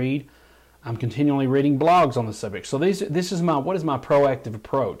that one to read. I'm continually reading blogs on the subject. So what is my proactive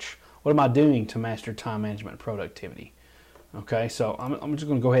approach? What am I doing to master time management and productivity? Okay, so I'm just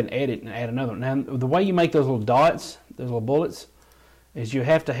going to go ahead and edit and add another one. Now, the way you make those little dots, those little bullets, is you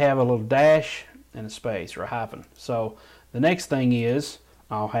have to have a little dash and a space or a hyphen. So the next thing is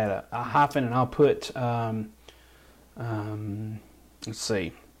I'll add a hyphen, and I'll put, let's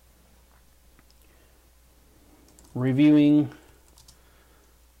see, reviewing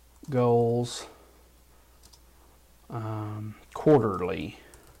goals quarterly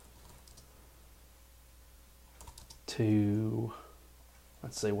to,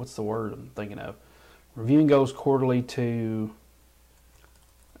 let's see, what's the word I'm thinking of? Reviewing goals quarterly to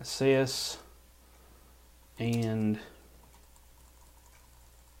assess and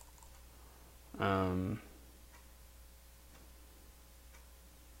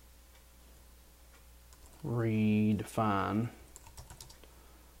redefine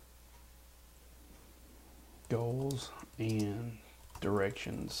goals and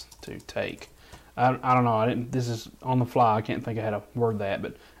directions to take. I don't know. This is on the fly. I can't think of how to word that,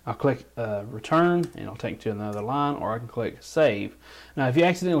 but I'll click return, and it'll take me to another line, or I can click save. Now, if you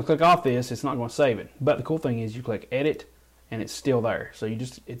accidentally click off this, it's not going to save it. But the cool thing is, you click edit, and it's still there. So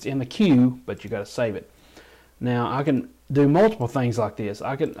it's in the queue, but you got to save it. Now, I can do multiple things like this.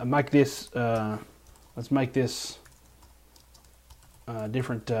 I can make this. Let's make this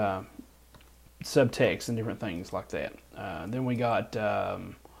different subtext and different things like that. Then we got.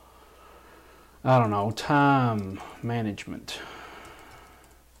 I don't know, time management,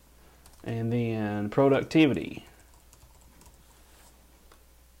 and then productivity,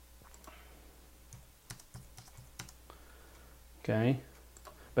 okay,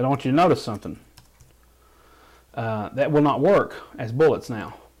 but I want you to notice something. That will not work as bullets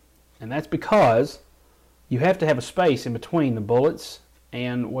now, and that's because you have to have a space in between the bullets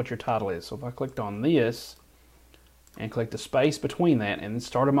and what your title is. So if I clicked on this and clicked the space between that and then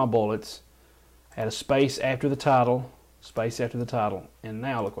started my bullets, had a space after the title, and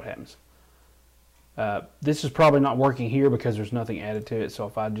now look what happens. This is probably not working here because there's nothing added to it, so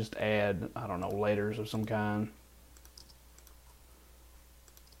if I just add, I don't know, letters of some kind.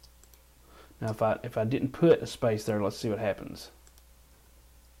 Now if I didn't put a space there, let's see what happens.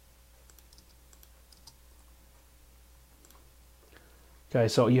 Okay,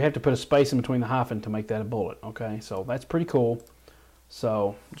 so you have to put a space in between the hyphen to make that a bullet. Okay, so that's pretty cool.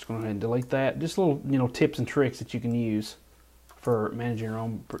 So I'm just going to go ahead and delete that. Just little tips and tricks that you can use for managing your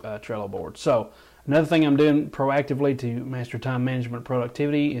own Trello board. So another thing I'm doing proactively to master time management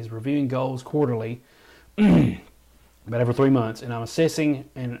productivity is reviewing goals quarterly, about every 3 months, and I'm assessing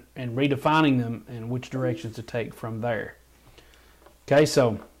and redefining them and which directions to take from there. Okay,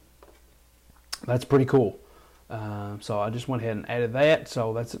 so that's pretty cool. So I just went ahead and added that.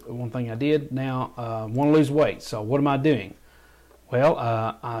 So that's one thing I did. Now I want to lose weight. So what am I doing?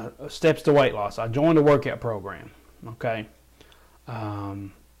 Well, steps to weight loss. I joined a workout program, okay,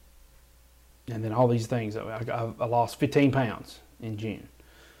 and then all these things. I lost 15 pounds in June.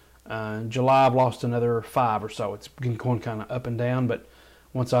 In July, I've lost another 5 or so. It's been going kind of up and down, but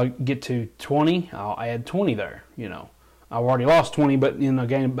once I get to 20, I'll add 20 there. I've already lost 20, but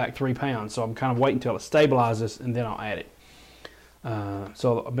gained back 3 pounds. So I'm kind of waiting until it stabilizes, and then I'll add it.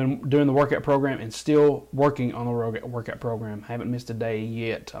 So I've been doing the workout program and still working on the workout program. Haven't missed a day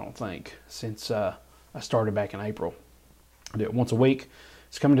yet, I don't think, since I started back in April. I do it once a week.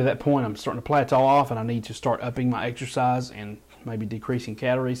 It's coming to that point. I'm starting to plateau off, and I need to start upping my exercise and maybe decreasing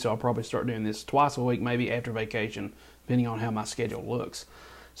calories. So I'll probably start doing this twice a week, maybe after vacation, depending on how my schedule looks.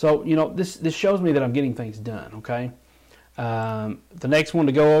 So this shows me that I'm getting things done. Okay. The next one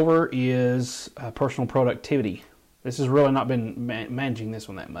to go over is personal productivity. This has really not been managing this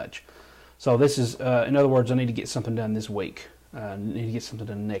one that much. So this is, in other words, I need to get something done this week. I need to get something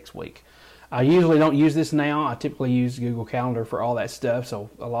done next week. I usually don't use this now. I typically use Google Calendar for all that stuff,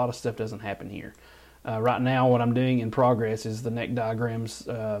 so a lot of stuff doesn't happen here. Right now, what I'm doing in progress is the neck diagrams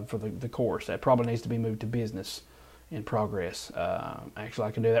for the course. That probably needs to be moved to business in progress. Actually,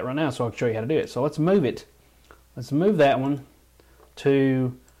 I can do that right now, so I'll show you how to do it. So let's move it. Let's move that one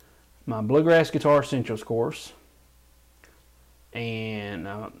to my Bluegrass Guitar Essentials course. And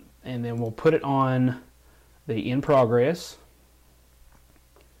then we'll put it on the in progress,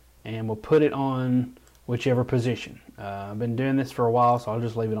 and we'll put it on whichever position. I've been doing this for a while, so I'll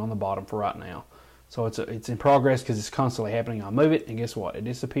just leave it on the bottom for right now. So it's in progress because it's constantly happening. I'll move it, and guess what? It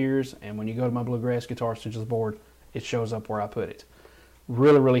disappears, and when you go to my Bluegrass Guitar Essentials board, it shows up where I put it.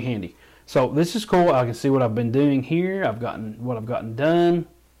 Really, really handy. So this is cool. I can see what I've been doing here. What I've gotten done.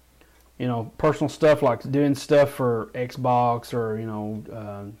 Personal stuff like doing stuff for Xbox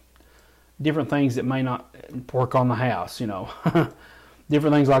or, different things that may not work on the house,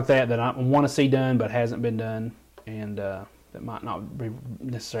 different things like that I want to see done but hasn't been done. And that might not be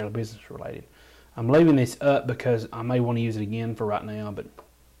necessarily business related. I'm leaving this up because I may want to use it again for right now.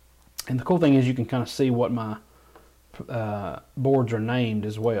 And the cool thing is you can kind of see what my boards are named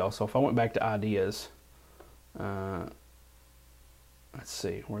as well. So if I went back to ideas, let's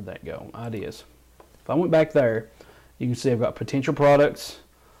see, where'd that go? Ideas. If I went back there, you can see I've got potential products,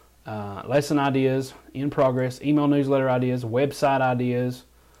 lesson ideas, in progress, email newsletter ideas, website ideas,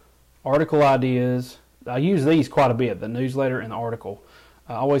 article ideas. I use these quite a bit, the newsletter and the article.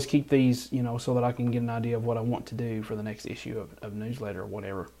 I always keep these, so that I can get an idea of what I want to do for the next issue of newsletter or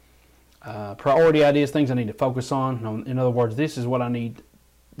whatever. Priority ideas, things I need to focus on. In other words, this is what I need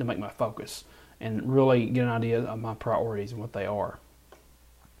to make my focus and really get an idea of my priorities and what they are.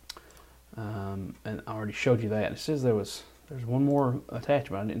 And I already showed you that. It says there's one more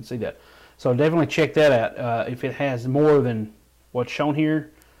attachment. I didn't see that. So definitely check that out. If it has more than what's shown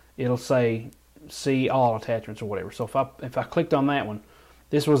here, it'll say see all attachments or whatever. So if I clicked on that one,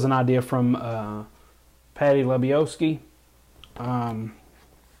 this was an idea from Patty Lebowski.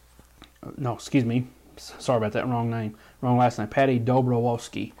 No, excuse me. Sorry about that. Wrong last name. Patty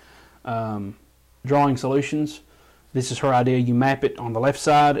Dobrowolski. Drawing solutions. This is her idea. You map it on the left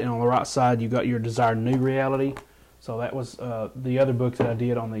side, and on the right side, you've got your desired new reality. So that was the other book that I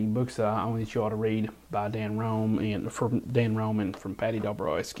did on the books that I want you all to read by Dan Rome and from Patty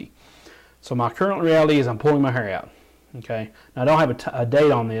Dobrowolski. So my current reality is I'm pulling my hair out. Okay. Now I don't have a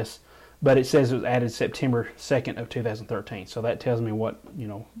date on this, but it says it was added September 2nd of 2013. So that tells me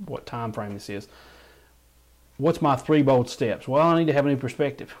what time frame this is. What's my 3 bold steps? Well, I need to have a new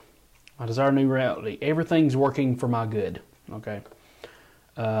perspective. I desire a new reality. Everything's working for my good. Okay.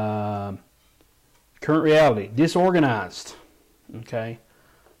 Current reality, disorganized. Okay.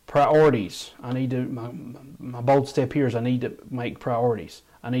 Priorities. I need to my bold step here is I need to make priorities.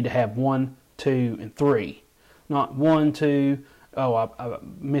 I need to have 1, 2, and 3. Not 1, 2. Oh, I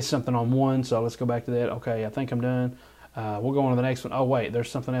missed something on 1, so let's go back to that. Okay, I think I'm done. We'll go on to the next one. Oh, wait, there's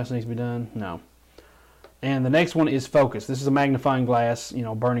something else that needs to be done? No. And the next one is focus. This is a magnifying glass,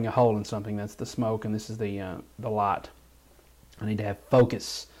 burning a hole in something. That's the smoke, and this is the light. I need to have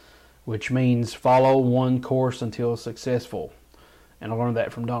focus, which means follow one course until successful. And I learned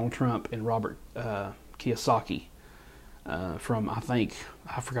that from Donald Trump and Robert Kiyosaki. From, I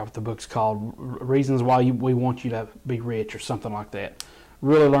forgot what the book's called, Reasons Why We Want You to Be Rich or something like that.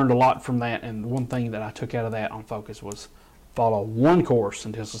 Really learned a lot from that, and one thing that I took out of that on focus was follow one course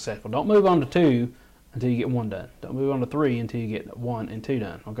until successful. Don't move on to 2 until you get 1 done. Don't move on to 3 until you get 1 and 2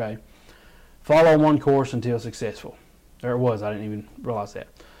 done, okay? Follow one course until successful. There it was. I didn't even realize that.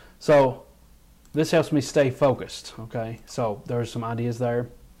 So this helps me stay focused, okay? So there's some ideas there.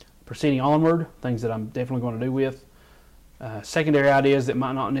 Proceeding onward, things that I'm definitely going to do with. Secondary ideas that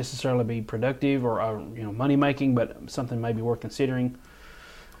might not necessarily be productive or money making, but something maybe worth considering.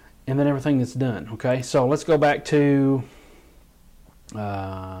 And then everything that's done. Okay, so let's go back to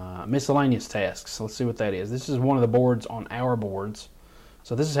miscellaneous tasks. Let's see what that is. This is one of the boards on our boards.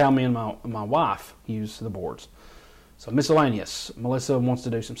 So this is how me and my wife use the boards. So miscellaneous. Melissa wants to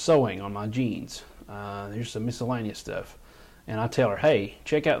do some sewing on my jeans. Here's some miscellaneous stuff. And I tell her, hey,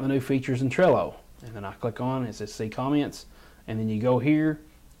 check out the new features in Trello. And then I click on it, it says see comments. And then you go here,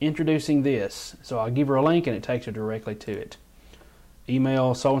 introducing this. So I give her a link and it takes her directly to it.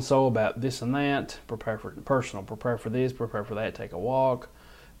 Email so-and-so about this and that. Prepare for personal. Prepare for this, prepare for that, take a walk.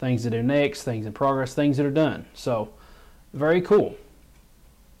 Things to do next, things in progress, things that are done. So, very cool.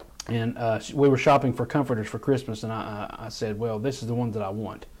 And we were shopping for comforters for Christmas, and I said, well, this is the ones that I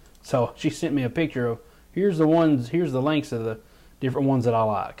want. So she sent me a picture of, here's the links of the different ones that I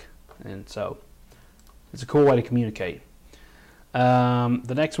like. And so it's a cool way to communicate.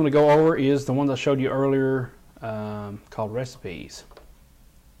 The next one to go over is the ones I showed you earlier, called recipes.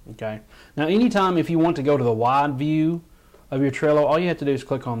 Okay. Now, anytime if you want to go to the wide view of your Trello, all you have to do is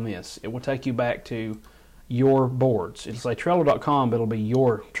click on this. It will take you back to your boards. It'll say Trello.com, but it'll be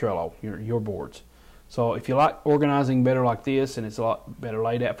your Trello, your boards. So if you like organizing better like this, and it's a lot better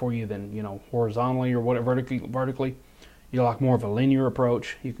laid out for you than horizontally or whatever vertically, you like more of a linear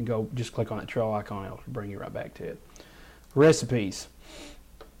approach, you can go just click on that Trello icon. It'll bring you right back to it. Recipes.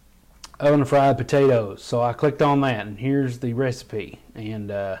 Oven fried potatoes. So I clicked on that, and here's the recipe.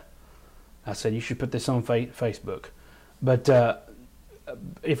 And I said you should put this on Facebook. But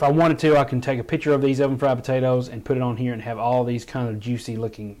if I wanted to, I can take a picture of these oven fried potatoes and put it on here and have all these kind of juicy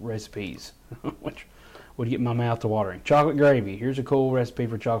looking recipes, which would get my mouth to watering. Chocolate gravy. Here's a cool recipe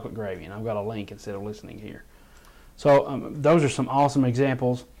for chocolate gravy, and I've got a link instead of listening here. So those are some awesome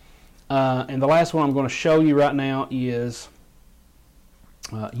examples. And the last one I'm going to show you right now is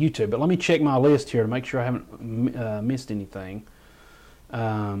YouTube. But let me check my list here to make sure I haven't missed anything.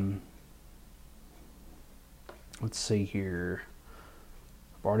 Let's see here.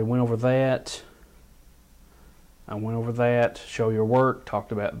 I've already went over that. I went over that. Show your work.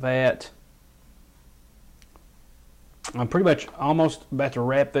 Talked about that. I'm pretty much almost about to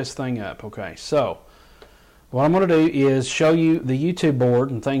wrap this thing up. Okay, so what I'm going to do is show you the YouTube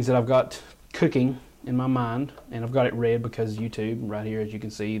board and things that I've got cooking in my mind, and I've got it red because YouTube right here, as you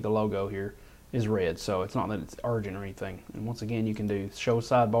can see, the logo here is red, so it's not that it's urgent or anything. And once again, you can do show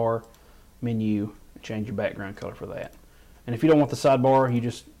sidebar, menu, and change your background color for that. And if you don't want the sidebar, you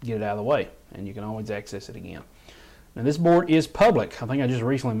just get it out of the way, and you can always access it again. Now this board is public. I think I just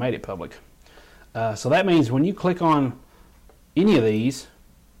recently made it public. So that means when you click on any of these,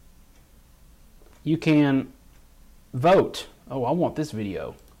 you can vote. Oh, I want this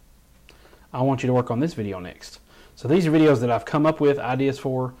video. I want you to work on this video next. So these are videos that I've come up with ideas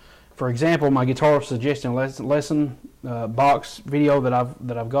for. For example, my guitar suggestion lesson box video that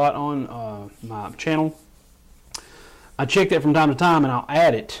I've got on my channel. I check that from time to time, and I'll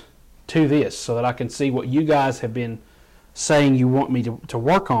add it to this so that I can see what you guys have been saying you want me to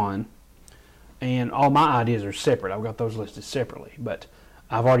work on. And all my ideas are separate. I've got those listed separately. But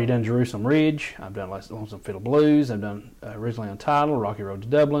I've already done Jerusalem Ridge. I've done Lonesome Fiddle Blues. I've done Originally Untitled, Rocky Road to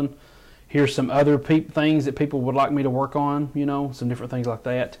Dublin. Here's some other things that people would like me to work on, you know, some different things like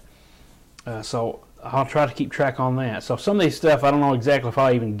that. So I'll try to keep track on that. So some of these stuff I don't know exactly if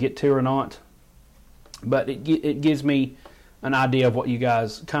I even get to or not. But it gives me an idea of what you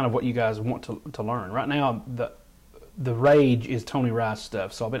guys, want to learn. Right now, the rage is Tony Rice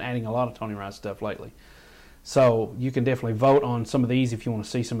stuff, so I've been adding a lot of Tony Rice stuff lately. So you can definitely vote on some of these if you want to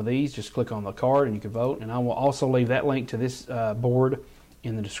see some of these. Just click on the card and you can vote. And I will also leave that link to this board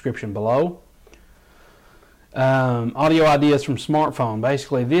in the description below. Audio ideas from smartphone.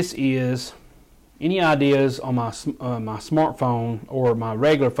 Basically, this is any ideas on my smartphone or my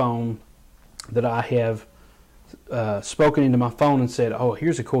regular phone that I have spoken into my phone and said, oh,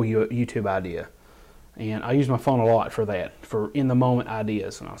 here's a cool YouTube idea. And I use my phone a lot for that, for in-the-moment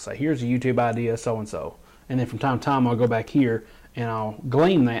ideas. And I'll say, here's a YouTube idea, so-and-so. And then from time to time, I'll go back here and I'll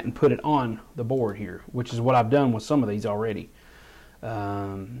glean that and put it on the board here, which is what I've done with some of these already.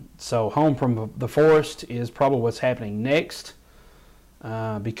 So Home from the Forest is probably what's happening next,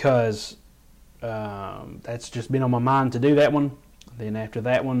 because that's just been on my mind to do that one. Then after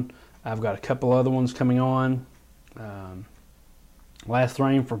that one, I've got a couple other ones coming on. Last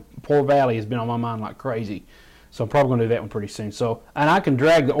Rain for Poor Valley has been on my mind like crazy, so I'm probably going to do that one pretty soon. So, and I can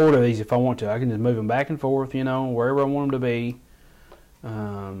drag the order of these if I want to. I can just move them back and forth, you know, wherever I want them to be.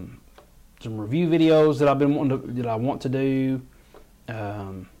 Some review videos that I want to do.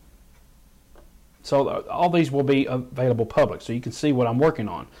 So all these will be available public, so you can see what I'm working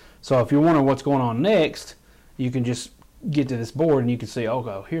on. So if you're wondering what's going on next, you can just get to this board and you can see,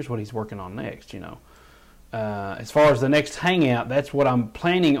 oh, here's what he's working on next, you know. As far as the next hangout, that's what I'm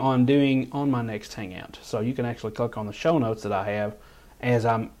planning on doing on my next hangout. So you can actually click on the show notes that I have as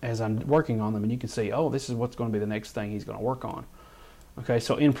I'm working on them, and you can see, oh, this is what's going to be the next thing he's going to work on. Okay,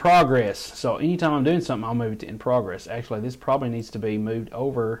 so in progress. So anytime I'm doing something, I'll move it to in progress. Actually, this probably needs to be moved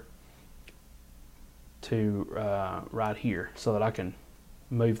over to right here so that I can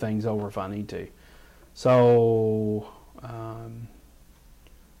move things over if I need to. So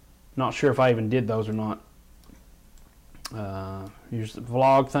not sure if I even did those or not. Here's the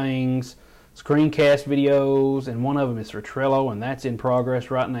vlog things, screencast videos, and one of them is for Trello, and that's in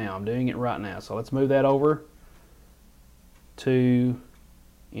progress right now. I'm doing it right now. So let's move that over to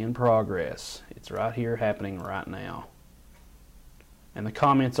in progress. It's right here happening right now. And the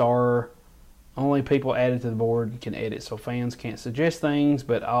comments are only people added to the board can edit, so fans can't suggest things,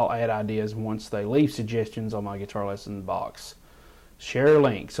 but I'll add ideas once they leave suggestions on my guitar lesson box. Share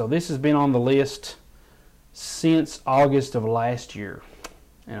link. So this has been on the list since August of last year,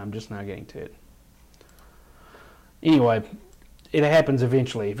 and I'm just now getting to it. Anyway, it happens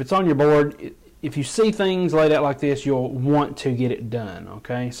eventually. If it's on your board, if you see things laid out like this, you'll want to get it done,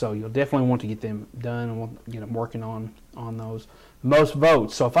 okay? So you'll definitely want to get them done and get them working on those. Most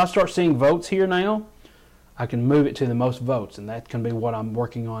votes. So if I start seeing votes here now, I can move it to the most votes, and that can be what I'm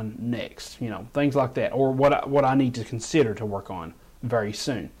working on next, you know, things like that, or what I need to consider to work on very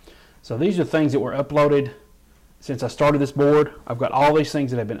soon. So these are things that were uploaded since I started this board. I've got all these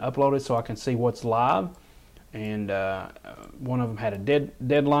things that have been uploaded so I can see what's live, and one of them had a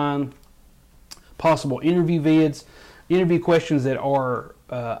deadline, possible interview vids, interview questions that are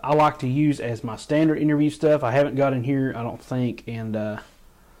I like to use as my standard interview stuff. I haven't got in here, I don't think, and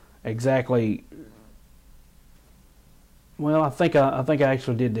exactly well, I think I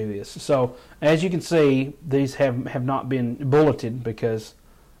actually did do this. So as you can see, these have not been bulleted because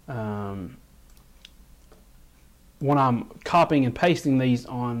when I'm copying and pasting these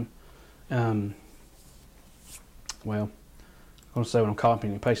on, well, I'm going to say when I'm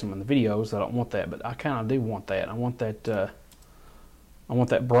copying and pasting them in the videos, I don't want that, but I kind of do want that. I want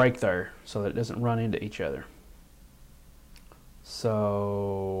that break there so that it doesn't run into each other.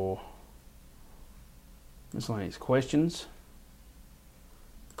 So, miscellaneous questions,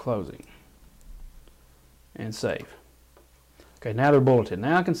 closing, and save. Okay, now they're bulleted.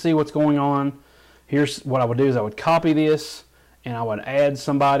 Now I can see what's going on. Here's what I would do is I would copy this and I would add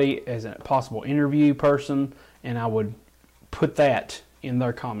somebody as a possible interview person, and I would put that in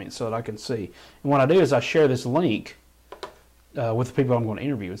their comments so that I can see. And what I do is I share this link with the people I'm going to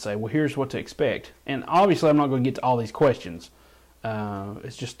interview and say, well, here's what to expect. And obviously I'm not going to get to all these questions.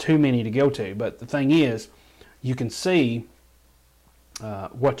 It's just too many to go to. But the thing is, you can see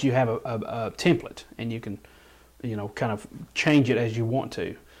what you have a template, and you can, kind of change it as you want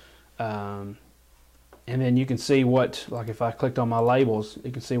to. And then you can see what, like if I clicked on my labels,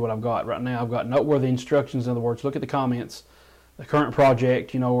 you can see what I've got. Right now I've got noteworthy instructions. In other words, look at the comments, the current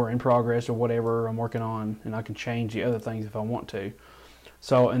project, or in progress or whatever I'm working on, and I can change the other things if I want to.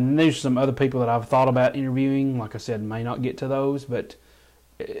 So, and there's some other people that I've thought about interviewing. Like I said, may not get to those, but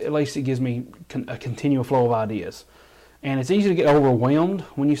at least it gives me a continual flow of ideas. And it's easy to get overwhelmed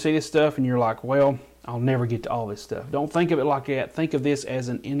when you see this stuff and you're like, well, I'll never get to all this stuff. Don't think of it like that. Think of this as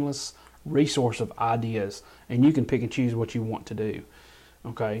an endless resource of ideas, and you can pick and choose what you want to do.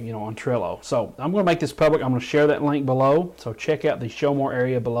 Okay, on Trello. So I'm going to make this public. I'm going to share that link below. So check out the Show More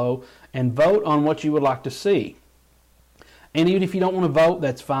area below and vote on what you would like to see. And even if you don't want to vote,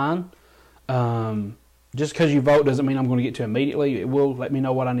 that's fine. Just because you vote doesn't mean I'm going to get to immediately. It will let me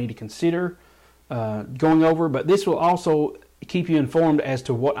know what I need to consider going over. But this will also keep you informed as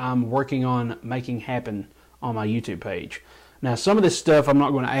to what I'm working on making happen on my YouTube page. Now, some of this stuff I'm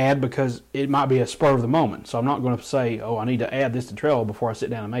not going to add because it might be a spur of the moment. So I'm not going to say, oh, I need to add this to Trello before I sit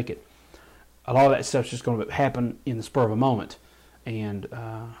down and make it. A lot of that stuff's just going to happen in the spur of a moment. And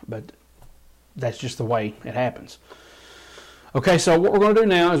but that's just the way it happens. Okay, so what we're going to do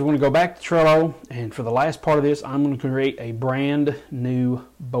now is we're going to go back to Trello. And for the last part of this, I'm going to create a brand new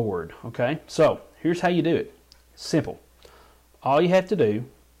board. Okay, so here's how you do it. Simple. All you have to do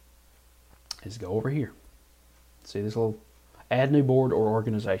is go over here. See this little add new board or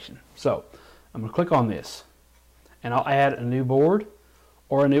organization. So I'm going to click on this and I'll add a new board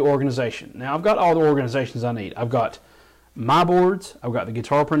or a new organization. Now I've got all the organizations I need. I've got my boards, I've got the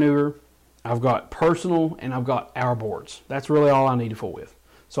Guitarpreneur, I've got personal, and I've got our boards. That's really all I need to fool with.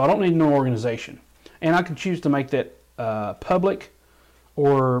 So I don't need no organization. And I can choose to make that public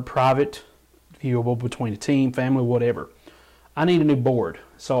or private, viewable between a team, family, whatever. I need a new board.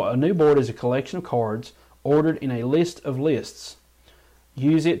 So a new board is a collection of cards ordered in a list of lists.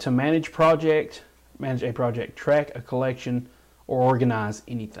 Use it to manage a project, track a collection, or organize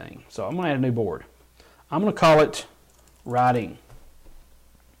anything. So I'm going to add a new board. I'm going to call it writing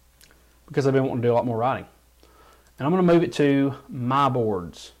because I've been wanting to do a lot more writing. And I'm going to move it to my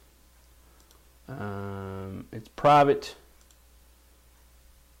boards. It's private.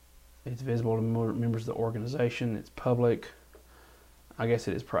 It's visible to members of the organization. It's public. I guess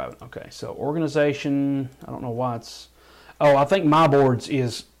it is private. Okay, so organization, I don't know why it's, oh, I think my boards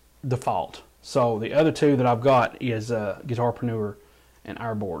is default. So the other two that I've got is Guitarpreneur and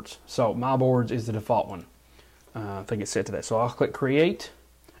our boards. So my boards is the default one. I think it's set to that. So I'll click create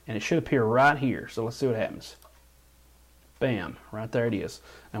and it should appear right here. So let's see what happens. Bam, right there it is.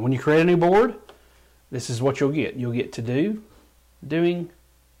 Now when you create a new board, this is what you'll get. You'll get to do, doing,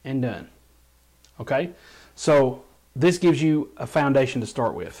 and done. Okay, so this gives you a foundation to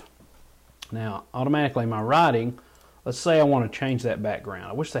start with. Now, automatically my writing, let's say I want to change that background.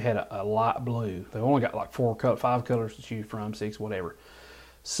 I wish they had a light blue. They've only got like 5 colors to choose from, 6, whatever.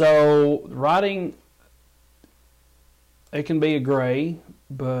 So, writing, it can be a gray,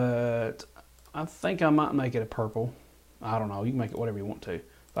 but I think I might make it a purple. I don't know. You can make it whatever you want to.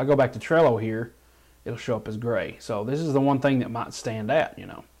 If I go back to Trello here, it'll show up as gray. So, this is the one thing that might stand out,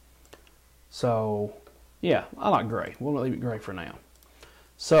 So, yeah, I like gray. We'll leave it gray for now.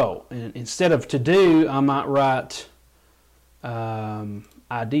 So, instead of to do, I might write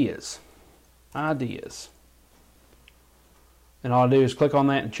ideas. Ideas. And all I do is click on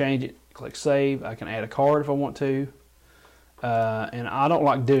that and change it. Click save. I can add a card if I want to. And I don't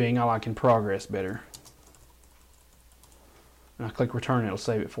like doing, I like in progress better. And I click return, it'll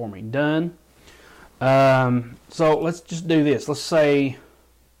save it for me. Done. So let's just do this. Let's say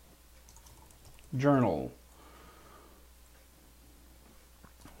journal.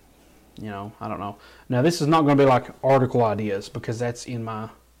 You know, I don't know. Now this is not going to be like article ideas because that's in my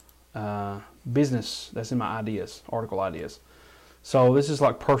business. That's in my ideas, article ideas. So this is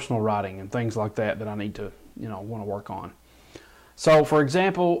like personal writing and things like that that I need to, you know, want to work on. So for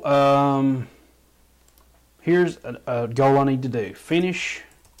example, here's a goal I need to do. Finish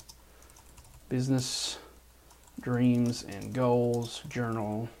business dreams and goals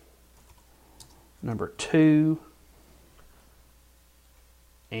journal number 2.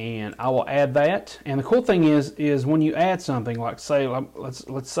 And I will add that. And the cool thing is when you add something, like say,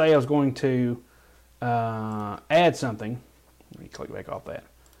 let's say I was going to add something. Let me click back off that.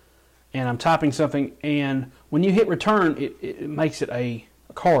 And I'm typing something, and when you hit return, it makes it a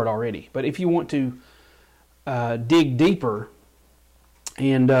card already. But if you want to dig deeper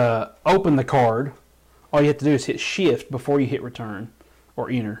and open the card, all you have to do is hit shift before you hit return or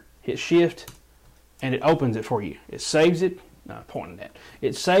enter. Hit shift, and it opens it for you. It saves it. Pointing at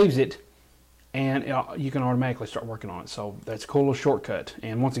it saves it, and you can automatically start working on it. So that's a cool little shortcut.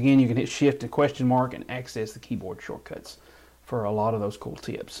 And once again, you can hit shift and question mark and access the keyboard shortcuts for a lot of those cool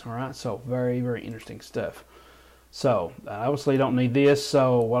tips. All right, so very, very interesting stuff. So obviously you don't need this,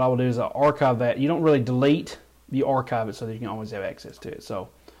 so what I will do is I'll archive that. You don't really delete, you archive it so that you can always have access to it. So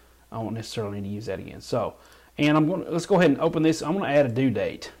I won't necessarily need to use that again. So, and let's go ahead and open this. I'm going to add a due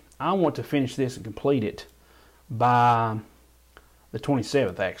date. I want to finish this and complete it by the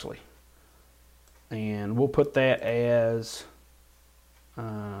 27th actually, and we'll put that as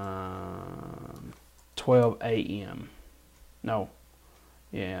 12 a.m. No,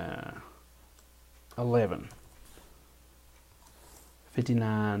 yeah,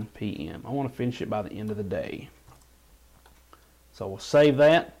 11:59 p.m. I want to finish it by the end of the day. So we'll save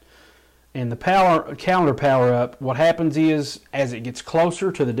that. And the calendar power up, what happens is as it gets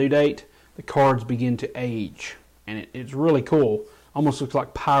closer to the due date, the cards begin to age, and it's really cool. Almost looks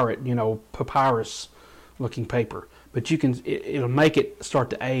like pirate, you know, papyrus looking paper. But you can, it'll make it start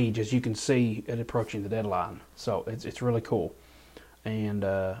to age as you can see it approaching the deadline. So it's really cool. And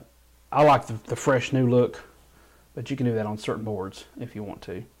I like the fresh new look, but you can do that on certain boards if you want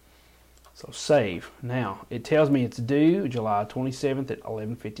to. So save. Now it tells me it's due July 27th at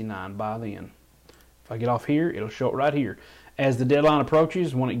 11:59 by then. If I get off here, it'll show it right here. As the deadline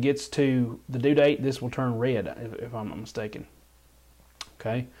approaches, when it gets to the due date, this will turn red if I'm not mistaken.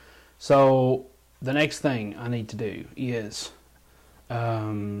 Okay, so the next thing I need to do is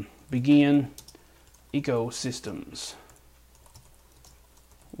begin ecosystems.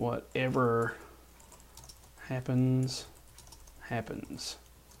 Whatever happens, happens.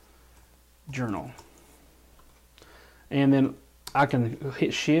 Journal. And then I can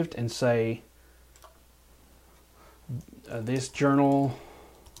hit shift and say this journal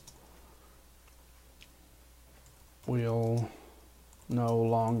will no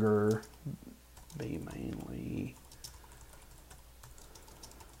longer be mainly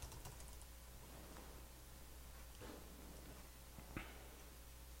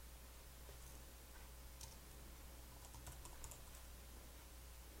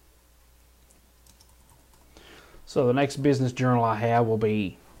so the next business journal I have will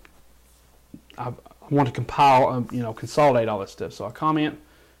be, I want to compile, you know, consolidate all this stuff. So I comment,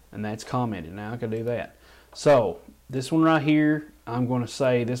 and that's commented. Now I can do that. So this one right here, I'm going to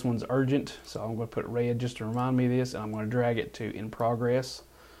say this one's urgent. So I'm going to put red just to remind me of this, and I'm going to drag it to in progress.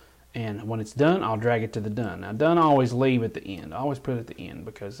 And when it's done, I'll drag it to the done. Now done I always leave at the end. I always put it at the end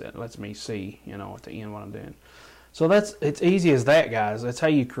because it lets me see, you know, at the end what I'm doing. So it's easy as that, guys. That's how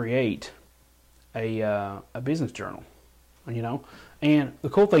you create a business journal, you know. And the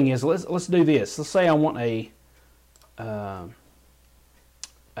cool thing is, let's do this. Let's say I want a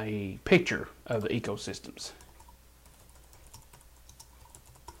picture of the ecosystems.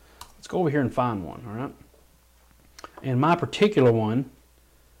 Let's go over here and find one. All right. And my particular one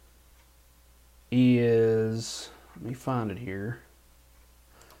is, let me find it here.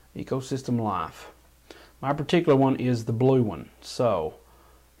 Ecosystem life. My particular one is the blue one. So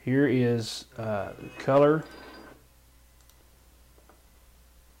here is color.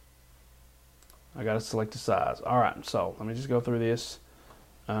 I got to select the size. All right, so let me just go through this.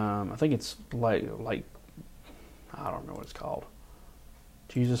 I think it's like I don't know what it's called.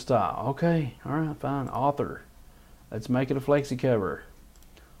 Choose a style. Okay, all right, fine. Author. Let's make it a flexi cover.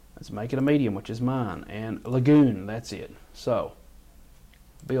 Let's make it a medium, which is mine. And lagoon, that's it. So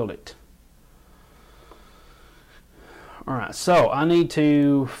build it. All right, so I need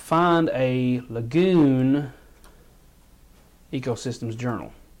to find a lagoon ecosystems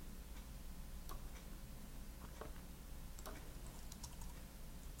journal.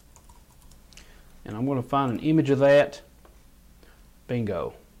 And I'm going to find an image of that.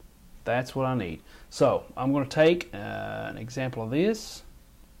 Bingo. That's what I need. So I'm going to take an example of this.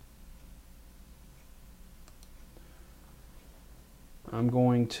 I'm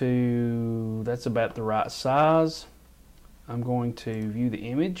going to, that's about the right size. I'm going to view the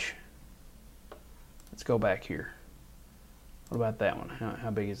image. Let's go back here. What about that one?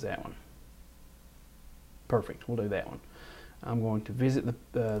 How big is that one? Perfect, we'll do that one. I'm going to visit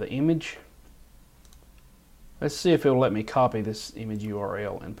the image. Let's see if it'll let me copy this image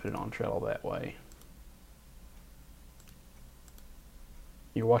URL and put it on Trello that way.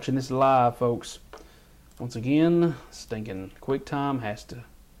 You're watching this live, folks. Once again, stinking QuickTime has to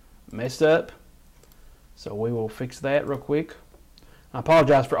mess up. So we will fix that real quick. I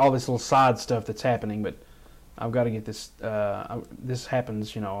apologize for all this little side stuff that's happening, but I've got to get this. This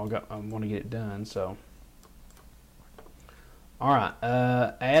happens, you know. I want to get it done. So, all right.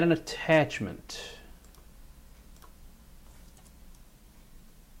 Add an attachment.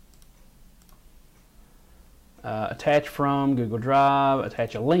 Attach from Google Drive.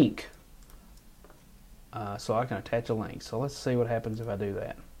 Attach a link. So I can attach a link. So let's see what happens if I do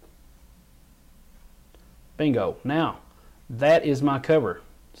that. Bingo. Now, that is my cover.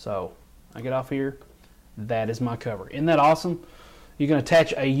 So I get off here. That is my cover. Isn't that awesome? You can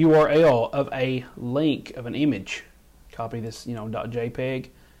attach a URL of a link of an image. Copy this, you know, .jpeg,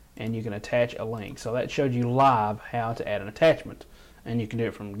 and you can attach a link. So that showed you live how to add an attachment. And you can do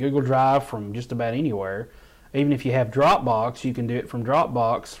it from Google Drive, from just about anywhere. Even if you have Dropbox, you can do it from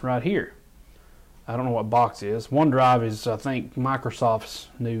Dropbox right here. I don't know what Box is. OneDrive is, I think, Microsoft's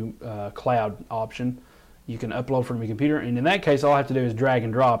new cloud option. You can upload from your computer, and in that case, all I have to do is drag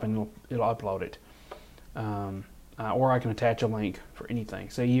and drop, and it'll upload it. Or I can attach a link for anything.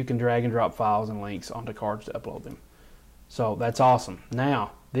 So you can drag and drop files and links onto cards to upload them. So that's awesome.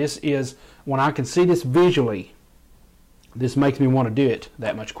 Now, this is, when I can see this visually, this makes me want to do it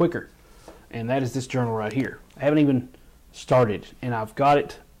that much quicker. And that is this journal right here. I haven't even started, and I've got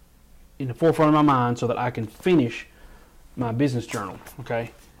it in the forefront of my mind so that I can finish my business journal,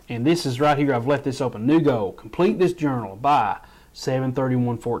 okay? And this is right here. I've left this open. New goal: complete this journal by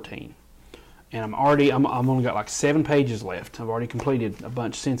 7/31/14. And I'm only got like 7 pages left. I've already completed a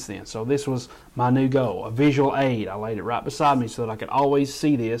bunch since then. So this was my new goal, a visual aid. I laid it right beside me so that I could always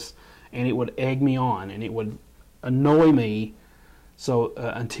see this, and it would egg me on, and it would annoy me so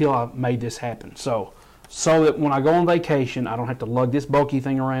until I made this happen. So that when I go on vacation, I don't have to lug this bulky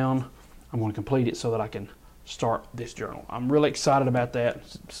thing around. I'm going to complete it so that I can start this journal. I'm really excited about that,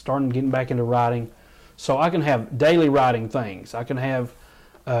 getting back into writing. So I can have daily writing things. I can have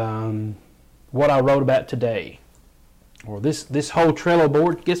what I wrote about today. Or this whole Trello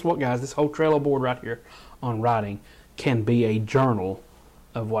board. Guess what, guys? This whole Trello board right here on writing can be a journal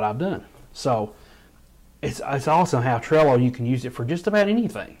of what I've done. So it's awesome how Trello, you can use it for just about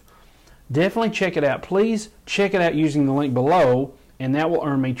anything. Definitely check it out. Please check it out using the link below, and that will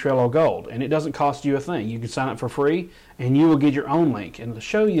earn me Trello Gold. And it doesn't cost you a thing. You can sign up for free, and you will get your own link. And to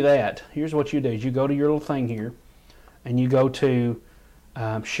show you that, here's what you do. Is you go to your little thing here, and you go to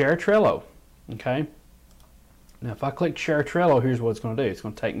Share Trello. Okay? Now, if I click Share Trello, here's what it's going to do. It's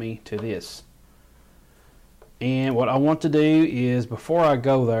going to take me to this. And what I want to do is, before I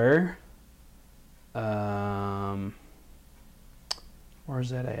go there,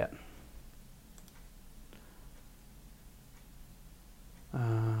 where's that at?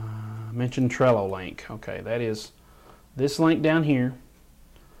 Mention Trello link. Okay, that is this link down here.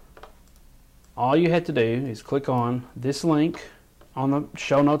 All you have to do is click on this link on the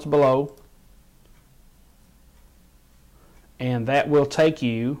show notes below, and that will take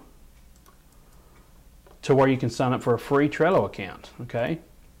you to where you can sign up for a free Trello account. Okay,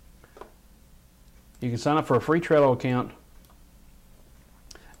 you can sign up for a free Trello account,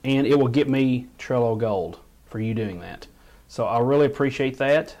 and it will get me Trello Gold for you doing that. So I really appreciate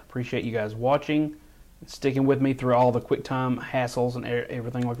that. Appreciate you guys watching and sticking with me through all the QuickTime hassles and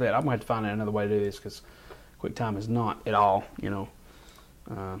everything like that. I'm going to have to find out another way to do this because QuickTime is not at all, you know,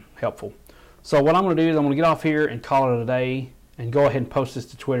 helpful. So what I'm going to do is I'm going to get off here and call it a day and go ahead and post this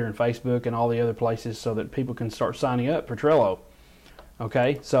to Twitter and Facebook and all the other places so that people can start signing up for Trello.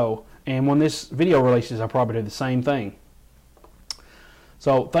 Okay, so, and when this video releases, I'll probably do the same thing.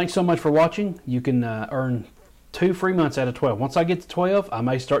 So thanks so much for watching. You can earn 2 free months out of 12. Once I get to 12, I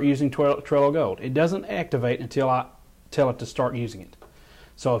may start using Trello Gold. It doesn't activate until I tell it to start using it.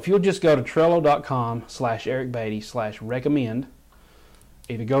 So if you'll just go to trello.com/ericbeatty/recommend,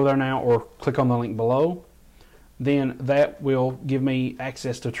 either go there now or click on the link below, then that will give me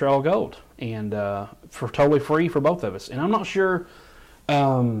access to Trello Gold, and for totally free for both of us. And I'm not sure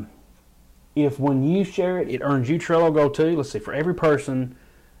if when you share it, it earns you Trello Gold too. Let's see, for every person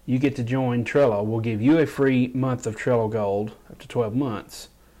you get to join Trello. We'll give you a free month of Trello Gold up to 12 months.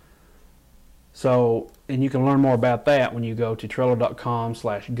 So, and you can learn more about that when you go to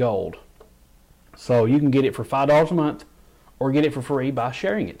Trello.com/gold. So you can get it for $5 a month or get it for free by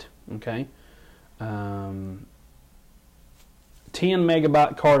sharing it. Okay. 10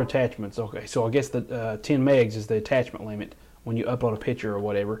 megabyte card attachments. Okay, so I guess the 10 megs is the attachment limit when you upload a picture or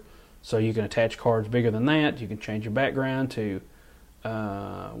whatever. So you can attach cards bigger than that. You can change your background to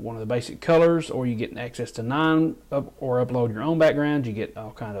one of the basic colors, or you get access to 9 or upload your own background. You get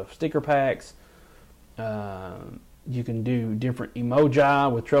all kind of sticker packs. You can do different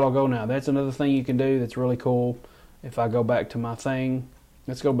emoji with Trello Go. Now that's another thing you can do that's really cool. If I go back to my thing,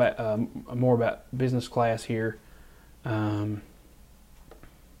 let's go back more about business class here.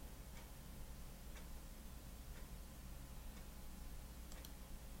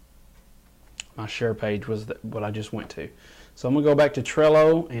 My share page was what I just went to. So I'm going to go back to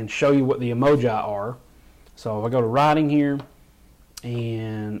Trello and show you what the emoji are. So if I go to writing here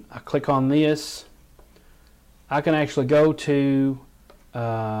and I click on this, I can actually go to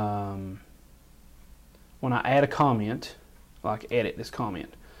when I add a comment, like edit this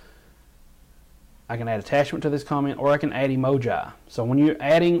comment. I can add attachment to this comment, or I can add emoji. So when you're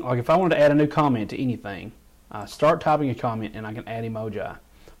adding, like if I wanted to add a new comment to anything, I start typing a comment and I can add emoji.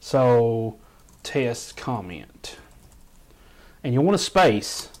 So test comment. And you want a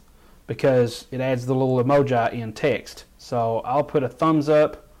space because it adds the little emoji in text. So I'll put a thumbs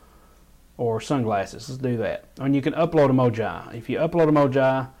up or sunglasses. Let's do that. And you can upload emoji. If you upload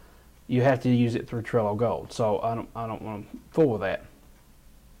emoji, you have to use it through Trello Gold. So I don't want to fool with that.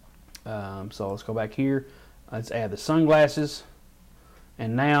 So let's go back here. Let's add the sunglasses.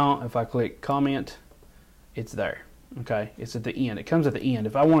 And now if I click comment, it's there. Okay, it's at the end. It comes at the end.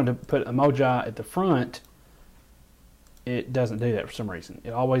 If I wanted to put emoji at the front, it doesn't do that for some reason.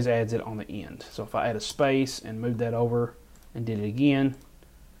 It always adds it on the end. So if I add a space and move that over and did it again,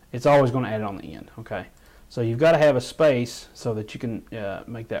 it's always going to add it on the end. Okay, so you've got to have a space so that you can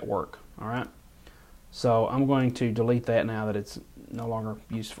make that work. All right, so I'm going to delete that now that it's no longer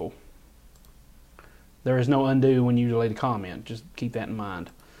useful. There is no undo when you delete a comment. Just keep that in mind.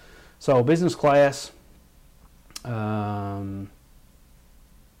 So business class, I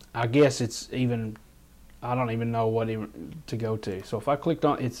guess it's even, I don't even know what even to go to. So if I clicked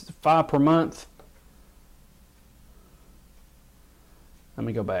on, it's 5 per month. Let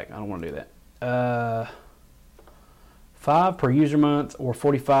me go back. I don't want to do that. 5 per user month or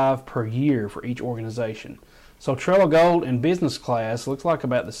 45 per year for each organization. So Trello Gold and business class looks like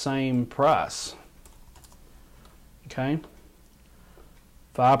about the same price. Okay.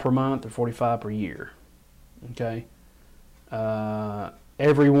 5 per month or 45 per year. Okay.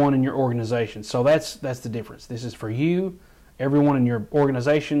 Everyone in your organization. So that's the difference. This is for you. Everyone in your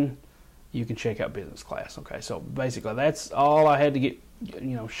organization, you can check out business class. Okay. So basically that's all I had to get,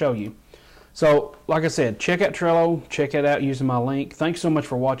 show you. So like I said, check out Trello. Check it out using my link. Thanks so much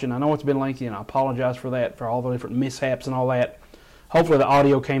for watching. I know it's been lengthy and I apologize for that, for all the different mishaps and all that. Hopefully the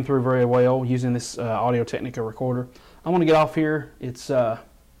audio came through very well using this Audio-Technica recorder. I want to get off here. It's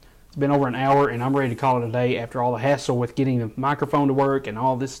been over an hour and I'm ready to call it a day after all the hassle with getting the microphone to work and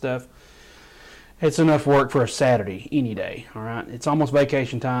all this stuff. It's enough work for a Saturday, any day. All right, it's almost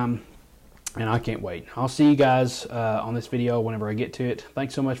vacation time and I can't wait. I'll see you guys on this video whenever I get to it.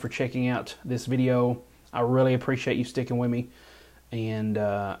 Thanks so much for checking out this video. I really appreciate you sticking with me. And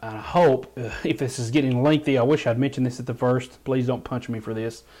I hope, if this is getting lengthy, I wish I'd mentioned this at the first. Please don't punch me for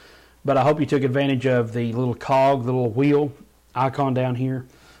this. But I hope you took advantage of the little cog, the little wheel icon down here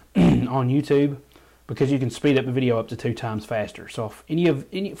on YouTube, because you can speed up the video up to 2 times faster. So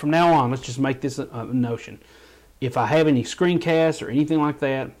if from now on, let's just make this a notion. If I have any screencasts or anything like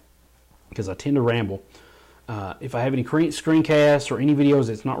that, because I tend to ramble, if I have any screencasts or any videos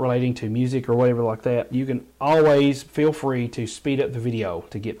that's not relating to music or whatever like that, you can always feel free to speed up the video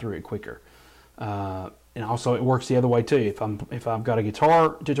to get through it quicker. And also it works the other way too. If I've got a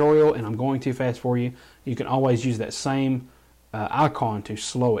guitar tutorial and I'm going too fast for you, you can always use that same icon to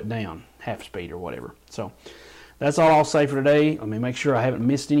slow it down, half speed or whatever. So that's all I'll say for today. Let me make sure I haven't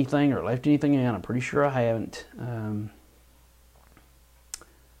missed anything or left anything out. I'm pretty sure I haven't.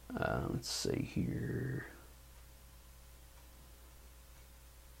 Let's see here.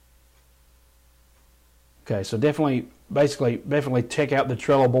 Okay, so definitely check out the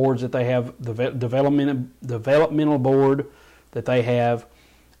Trello boards that they have, the developmental board that they have.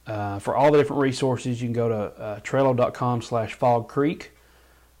 For all the different resources, you can go to Trello.com/fogcreek,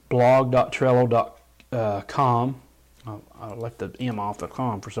 blog.trello.com. I left the M off the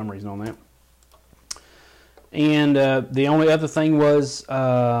com for some reason on that. And the only other thing was,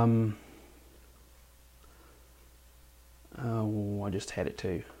 oh, I just had it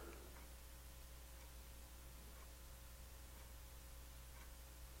too.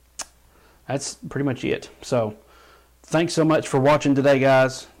 That's pretty much it. So thanks so much for watching today,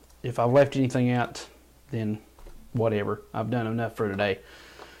 guys. If I've left anything out, then whatever. I've done enough for today.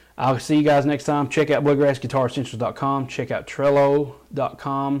 I'll see you guys next time. Check out bluegrassguitaressentials.com. Check out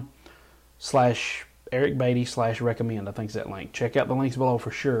Trello.com/Eric Beatty/recommend. I think it's that link. Check out the links below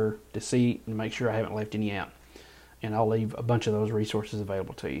for sure to see and make sure I haven't left any out. And I'll leave a bunch of those resources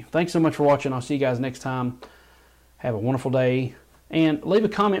available to you. Thanks so much for watching. I'll see you guys next time. Have a wonderful day. And leave a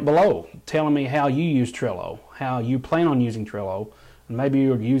comment below telling me how you use Trello, how you plan on using Trello. And maybe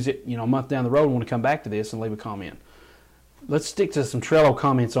you'll use it, a month down the road and want to come back to this and leave a comment. Let's stick to some Trello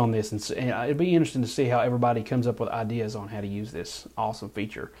comments on this, and it'd be interesting to see how everybody comes up with ideas on how to use this awesome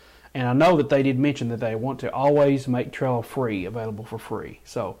feature. And I know that they did mention that they want to always make Trello free, available for free.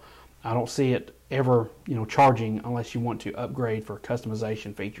 So I don't see it ever, charging unless you want to upgrade for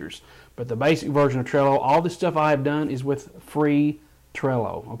customization features. But the basic version of Trello, all this stuff I have done is with free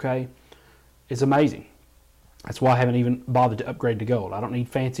Trello, okay? It's amazing. That's why I haven't even bothered to upgrade to gold. I don't need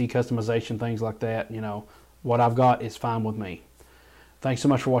fancy customization, things like that. What I've got is fine with me. Thanks so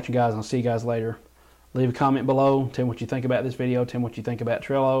much for watching, guys. I'll see you guys later. Leave a comment below. Tell me what you think about this video. Tell me what you think about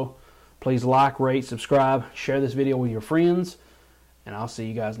Trello. Please like, rate, subscribe, share this video with your friends. And I'll see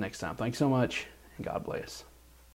you guys next time. Thanks so much, and God bless.